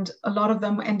 and a lot of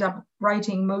them end up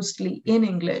writing mostly in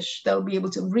English. They'll be able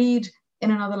to read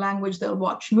in another language, they'll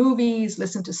watch movies,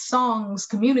 listen to songs,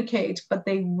 communicate, but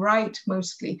they write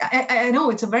mostly. I know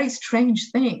it's a very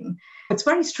strange thing. It's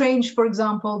very strange, for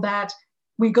example, that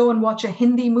we go and watch a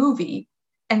Hindi movie,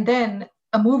 and then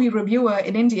a movie reviewer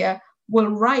in India will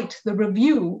write the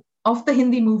review of the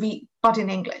Hindi movie, but in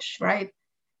English, right?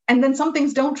 And then some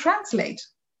things don't translate.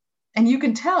 And you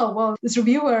can tell, well, this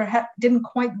reviewer didn't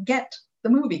quite get the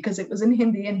movie because it was in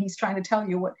Hindi and he's trying to tell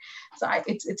you what. So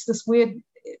it's this weird,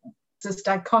 this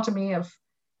dichotomy of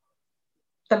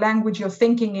the language you're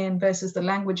thinking in versus the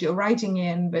language you're writing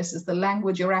in versus the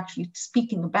language you're actually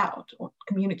speaking about or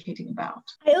communicating about.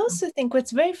 I also think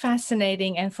what's very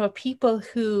fascinating, and for people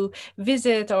who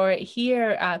visit or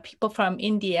hear people from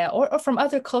India or from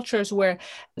other cultures where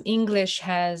English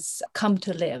has come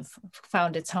to live,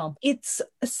 found its home, it's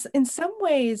in some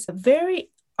ways very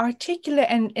articulate,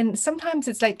 and sometimes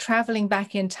it's like traveling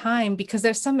back in time because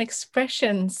there's some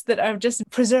expressions that are just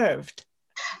preserved.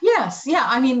 Yes, yeah.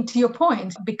 I mean, to your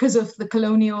point, because of the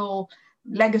colonial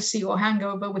legacy or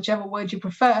hangover, whichever word you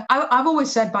prefer, I've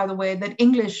always said, by the way, that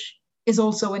English is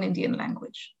also an Indian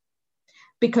language.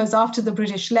 Because after the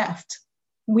British left,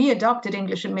 we adopted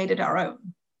English and made it our own.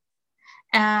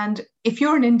 And if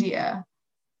you're in India,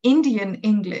 Indian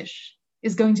English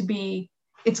is going to be,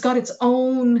 it's got its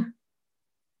own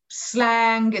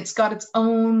slang, it's got its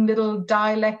own little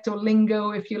dialect or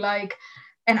lingo, if you like.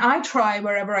 And I try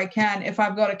wherever I can, if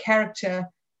I've got a character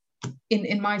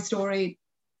in my story,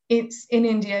 it's in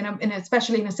India, and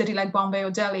especially in a city like Bombay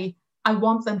or Delhi, I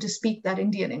want them to speak that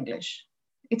Indian English.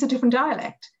 It's a different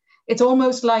dialect. It's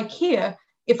almost like here,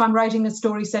 if I'm writing a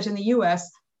story set in the US,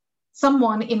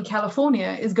 someone in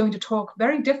California is going to talk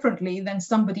very differently than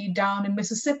somebody down in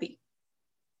Mississippi.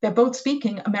 They're both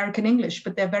speaking American English,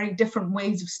 but they're very different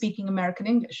ways of speaking American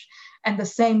English. And the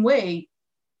same way,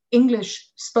 English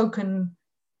spoken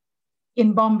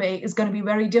in Bombay is going to be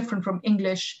very different from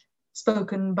English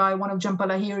spoken by one of Jhumpa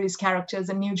Lahiri's characters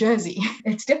in New Jersey.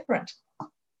 It's different.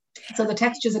 So the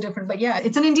textures are different. But yeah,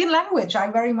 it's an Indian language. I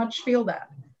very much feel that.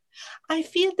 I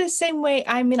feel the same way.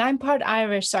 I mean, I'm part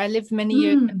Irish, so I lived many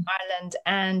years in Ireland,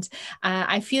 and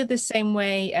I feel the same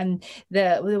way. And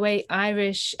the way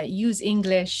Irish use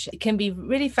English can be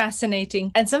really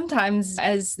fascinating. And sometimes,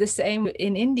 as the same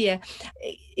in India,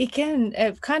 it can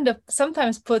kind of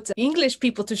sometimes put English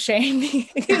people to shame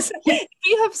because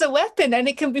you have a weapon and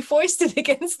it can be foisted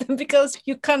against them because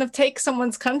you kind of take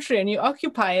someone's country and you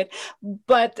occupy it.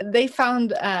 But they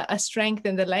found a strength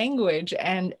in the language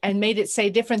and made it say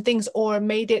different things or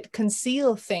made it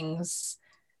conceal things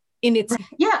in its.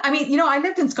 Yeah, I mean, I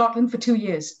lived in Scotland for 2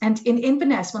 years, and in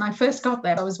Inverness, when I first got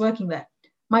there, I was working there.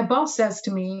 My boss says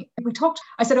to me, we talked,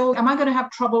 I said, oh, am I going to have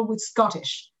trouble with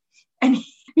Scottish? And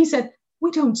he said,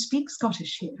 we don't speak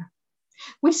Scottish here.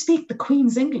 We speak the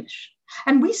Queen's English,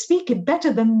 and we speak it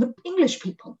better than the English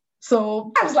people.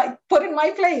 So I was like put in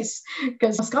my place,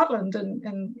 because Scotland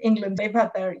and England, they've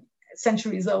had their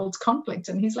centuries-old conflict.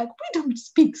 And he's like, we don't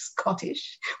speak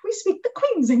Scottish. We speak the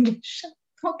Queen's English.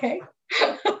 Okay.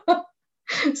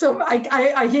 So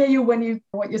I hear you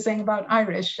what you're saying about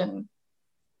Irish and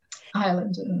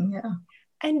Ireland, and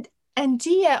yeah. And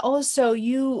Dia, also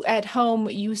you at home,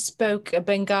 you spoke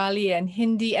Bengali and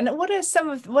Hindi. And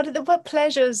what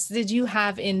pleasures did you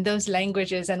have in those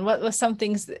languages? And what are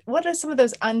some of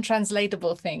those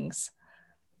untranslatable things?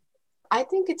 I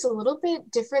think it's a little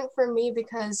bit different for me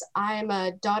because I'm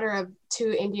a daughter of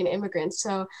 2 Indian immigrants.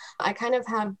 So I kind of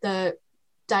have the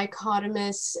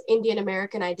dichotomous Indian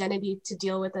American identity to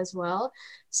deal with as well.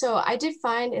 So I did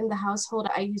find in the household,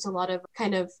 I use a lot of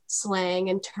kind of slang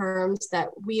and terms that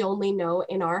we only know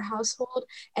in our household.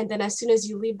 And then as soon as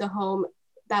you leave the home,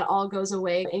 that all goes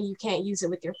away and you can't use it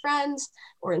with your friends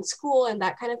or in school and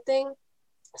that kind of thing.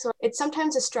 So it's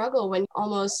sometimes a struggle when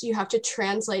almost you have to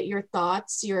translate your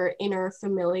thoughts, your inner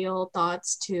familial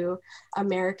thoughts to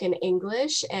American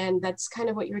English. And that's kind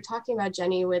of what you were talking about,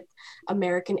 Jenny, with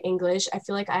American English. I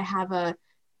feel like I have a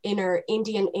inner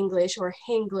Indian English, or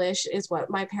Hinglish is what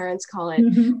my parents call it,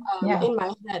 Yeah. in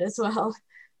my head as well.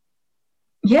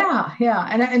 Yeah, yeah.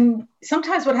 And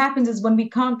sometimes what happens is when we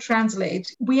can't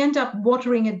translate, we end up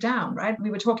watering it down, right?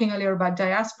 We were talking earlier about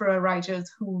diaspora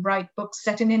writers who write books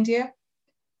set in India.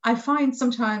 I find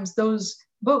sometimes those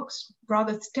books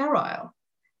rather sterile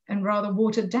and rather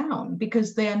watered down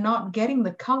because they are not getting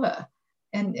the color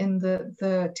and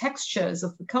the textures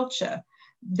of the culture.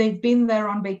 They've been there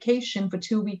on vacation for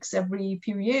 2 weeks every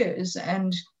few years,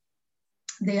 and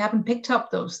they haven't picked up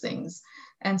those things.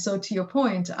 And so to your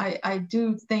point, I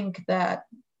do think that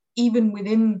even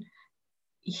within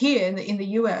here in the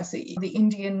US, the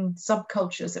Indian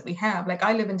subcultures that we have, like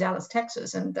I live in Dallas,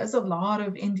 Texas, and there's a lot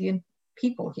of Indian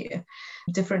people here,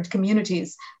 different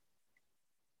communities.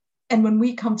 And when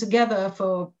we come together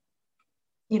for,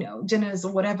 dinners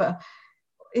or whatever,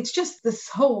 it's just this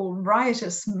whole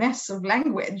riotous mess of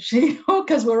language,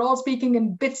 because we're all speaking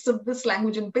in bits of this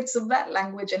language and bits of that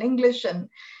language and English. And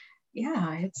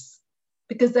yeah, it's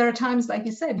because there are times, like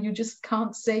you said, you just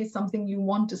can't say something you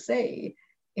want to say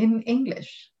in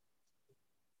English.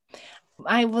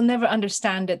 I will never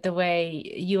understand it the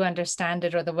way you understand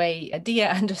it or the way Adia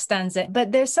understands it.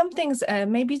 But there's some things,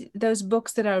 maybe those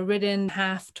books that are written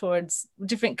half towards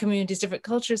different communities, different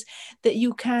cultures, that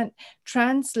you can't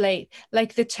translate,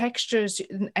 like the textures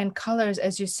and colors,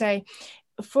 as you say.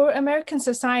 For American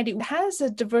society, it has a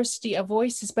diversity of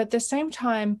voices, but at the same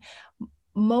time,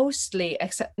 mostly,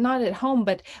 except not at home,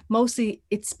 but mostly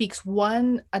it speaks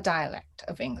a dialect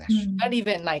of English, not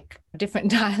even like different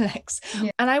dialects.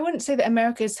 Yeah. And I wouldn't say that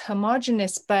America is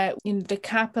homogenous, but the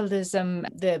capitalism,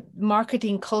 the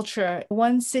marketing culture,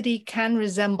 one city can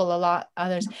resemble a lot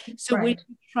others. So Right. when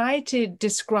you try to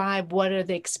describe what are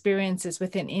the experiences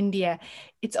within India,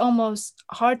 it's almost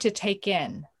hard to take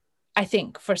in, I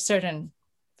think, for certain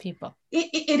people.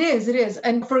 It is.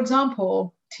 And for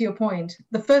example, to your point,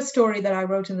 the first story that I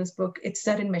wrote in this book, it's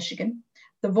set in Michigan.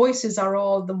 The voices are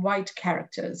all the white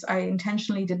characters. I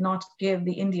intentionally did not give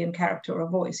the Indian character a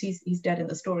voice. He's dead in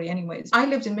the story anyways. I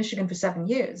lived in Michigan for 7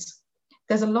 years.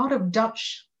 There's a lot of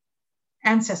Dutch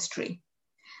ancestry.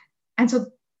 And so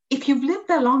if you've lived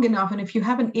there long enough and if you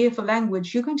have an ear for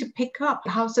language, you're going to pick up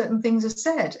how certain things are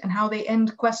said and how they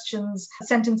end questions,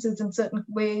 sentences in certain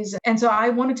ways. And so I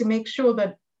wanted to make sure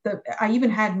that I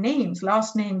even had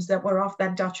last names that were of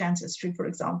that Dutch ancestry, for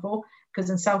example,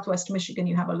 because in Southwest Michigan,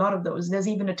 you have a lot of those. There's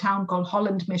even a town called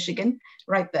Holland, Michigan,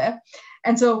 right there.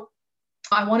 And so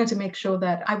I wanted to make sure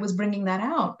that I was bringing that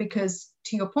out because,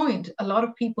 to your point, a lot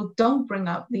of people don't bring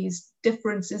up these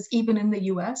differences, even in the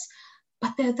US,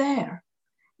 but they're there.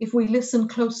 If we listen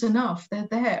close enough, they're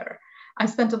there. I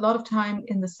spent a lot of time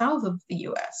in the south of the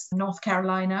US, North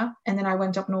Carolina, and then I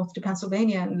went up north to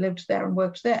Pennsylvania and lived there and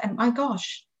worked there. And my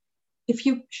gosh, if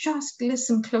you just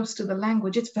listen close to the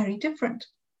language, it's very different.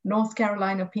 North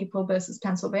Carolina people versus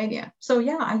Pennsylvania. So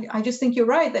yeah, I just think you're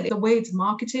right that the way it's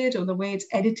marketed or the way it's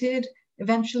edited,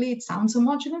 eventually it sounds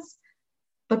homogenous.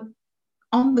 But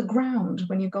on the ground,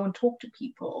 when you go and talk to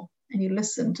people and you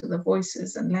listen to the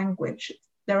voices and language,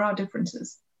 there are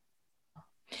differences.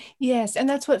 Yes, and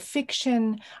that's what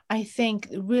fiction, I think,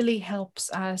 really helps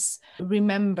us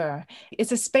remember.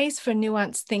 It's a space for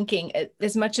nuanced thinking,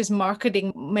 as much as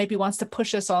marketing maybe wants to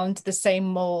push us all into the same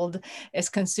mold as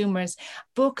consumers.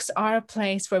 Books are a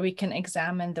place where we can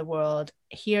examine the world,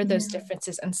 hear those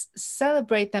differences and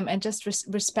celebrate them and just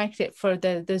respect it for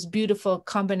those beautiful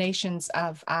combinations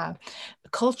of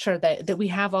culture that we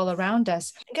have all around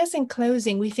us. I guess in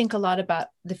closing, we think a lot about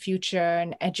the future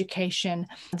and education,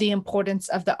 the importance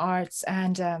of the arts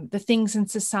and the things in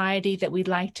society that we'd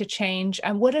like to change.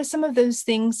 And what are some of those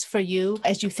things for you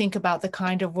as you think about the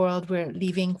kind of world we're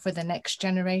leaving for the next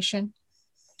generation?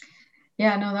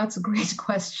 Yeah, no, that's a great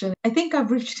question. I think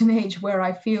I've reached an age where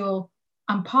I feel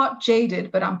I'm part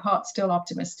jaded, but I'm part still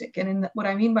optimistic. And what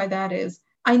I mean by that is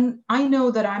I know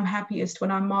that I'm happiest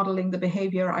when I'm modeling the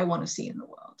behavior I want to see in the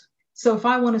world. So if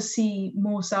I want to see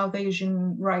more South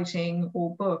Asian writing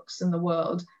or books in the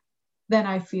world, then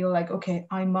I feel like, okay,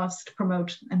 I must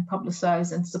promote and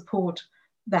publicize and support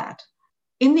that.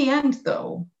 In the end,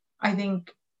 though, I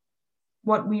think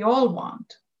what we all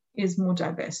want is more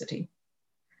diversity.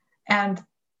 And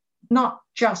not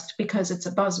just because it's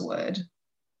a buzzword,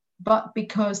 but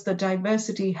because the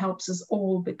diversity helps us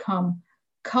all become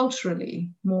culturally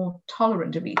more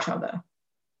tolerant of each other,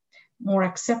 more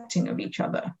accepting of each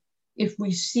other. If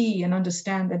we see and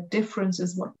understand that difference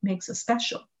is what makes us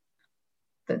special,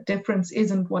 that difference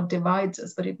isn't what divides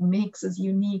us, but it makes us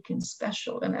unique and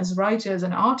special. And as writers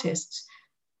and artists,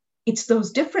 it's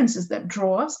those differences that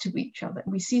draw us to each other.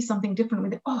 We see something different,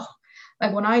 we think, oh,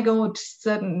 Like when I go to a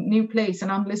certain new place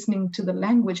and I'm listening to the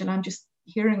language and I'm just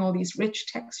hearing all these rich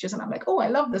textures and I'm like, oh, I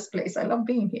love this place. I love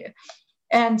being here.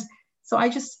 And so I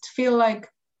just feel like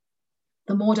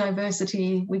the more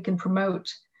diversity we can promote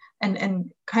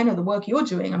and kind of the work you're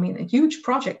doing, I mean, a huge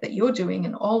project that you're doing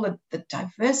and all the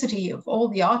diversity of all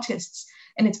the artists,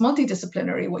 and it's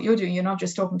multidisciplinary what you're doing. You're not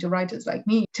just talking to writers like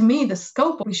me. To me, the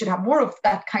scope, we should have more of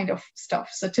that kind of stuff.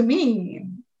 So to me,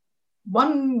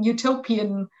 one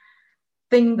utopian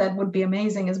thing that would be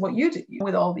amazing is what you do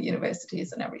with all the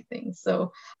universities and everything.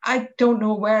 So I don't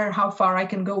know how far I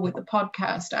can go with the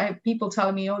podcast. I have people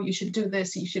telling me, oh, you should do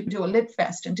this, you should do a lit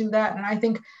fest and do that. And I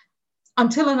think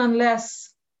until and unless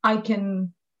I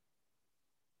can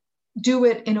do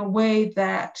it in a way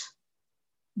that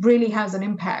really has an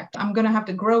impact, I'm going to have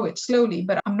to grow it slowly,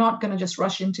 but I'm not going to just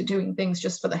rush into doing things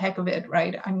just for the heck of it,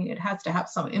 right? I mean, it has to have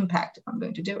some impact if I'm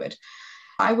going to do it.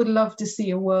 I would love to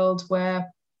see a world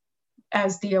where,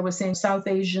 as Dia was saying, South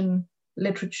Asian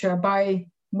literature by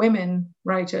women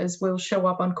writers will show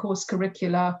up on course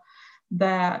curricula,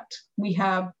 that we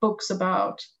have books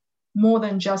about more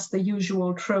than just the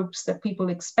usual tropes that people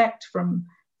expect from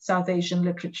South Asian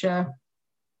literature.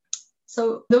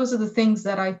 So those are the things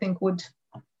that I think would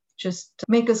just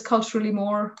make us culturally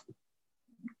more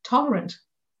tolerant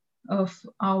of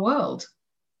our world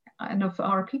and of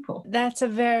our people. That's a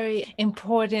very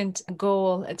important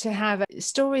goal to have.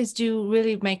 Stories do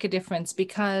really make a difference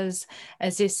because,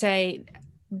 as you say,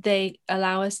 they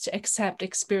allow us to accept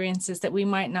experiences that we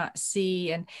might not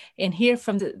see and hear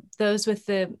from those with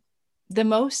the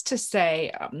most to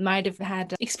say might have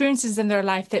had experiences in their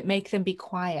life that make them be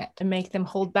quiet and make them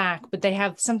hold back, but they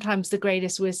have sometimes the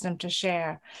greatest wisdom to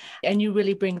share. And you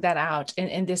really bring that out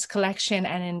in this collection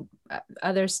and in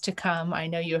others to come. I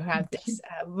know you have this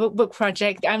book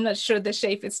project. I'm not sure the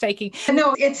shape it's taking.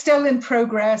 No, it's still in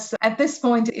progress. At this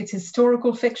point, it's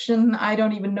historical fiction. I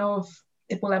don't even know if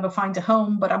it will ever find a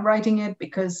home, but I'm writing it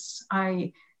because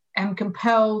I am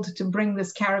compelled to bring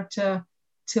this character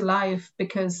to life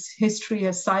because history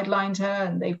has sidelined her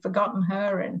and they've forgotten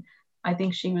her. And I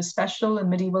think she was special in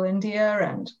medieval India.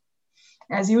 And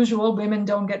as usual, women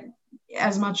don't get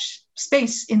as much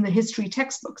space in the history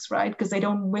textbooks, right? Because they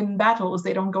don't win battles,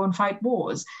 they don't go and fight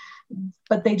wars,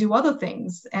 but they do other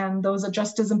things. And those are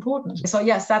just as important. So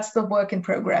yes, that's the work in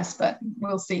progress, but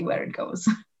we'll see where it goes.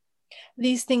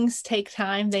 These things take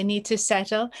time, they need to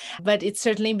settle, but it's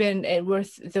certainly been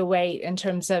worth the wait in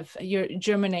terms of your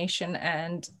germination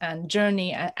and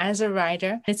journey as a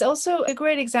writer. It's also a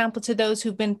great example to those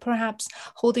who've been perhaps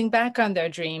holding back on their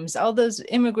dreams, all those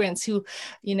immigrants who,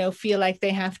 feel like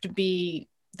they have to be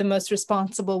the most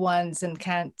responsible ones and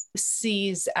can't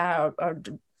seize or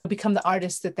become the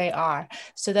artists that they are.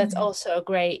 So that's also a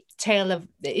great tale of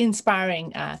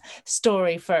inspiring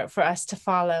story for us to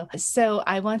follow. So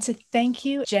I want to thank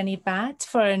you, Jenny Bhatt,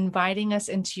 for inviting us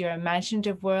into your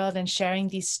imaginative world and sharing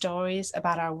these stories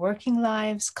about our working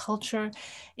lives, culture,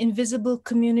 invisible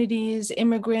communities,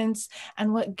 immigrants,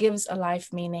 and what gives a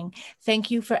life meaning.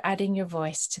 Thank you for adding your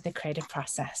voice to the creative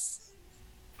process.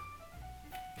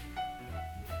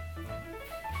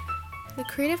 The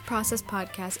Creative Process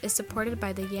podcast is supported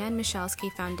by the Jan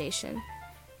Michalski Foundation.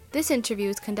 This interview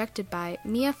is conducted by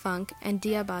Mia Funk and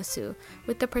Dia Basu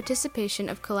with the participation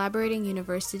of collaborating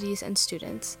universities and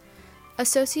students.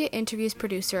 Associate interviews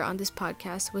producer on this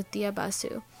podcast was Dia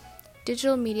Basu.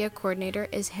 Digital media coordinator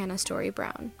is Hannah Story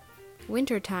Brown.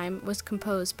 Wintertime was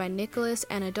composed by Nicholas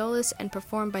Anadolus and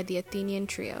performed by the Athenian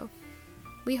Trio.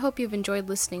 We hope you've enjoyed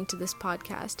listening to this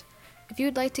podcast. If you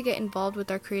would like to get involved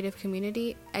with our creative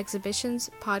community, exhibitions,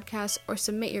 podcasts, or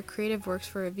submit your creative works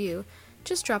for review,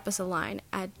 just drop us a line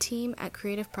at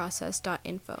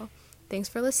team@creativeprocess.info. Thanks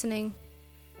for listening.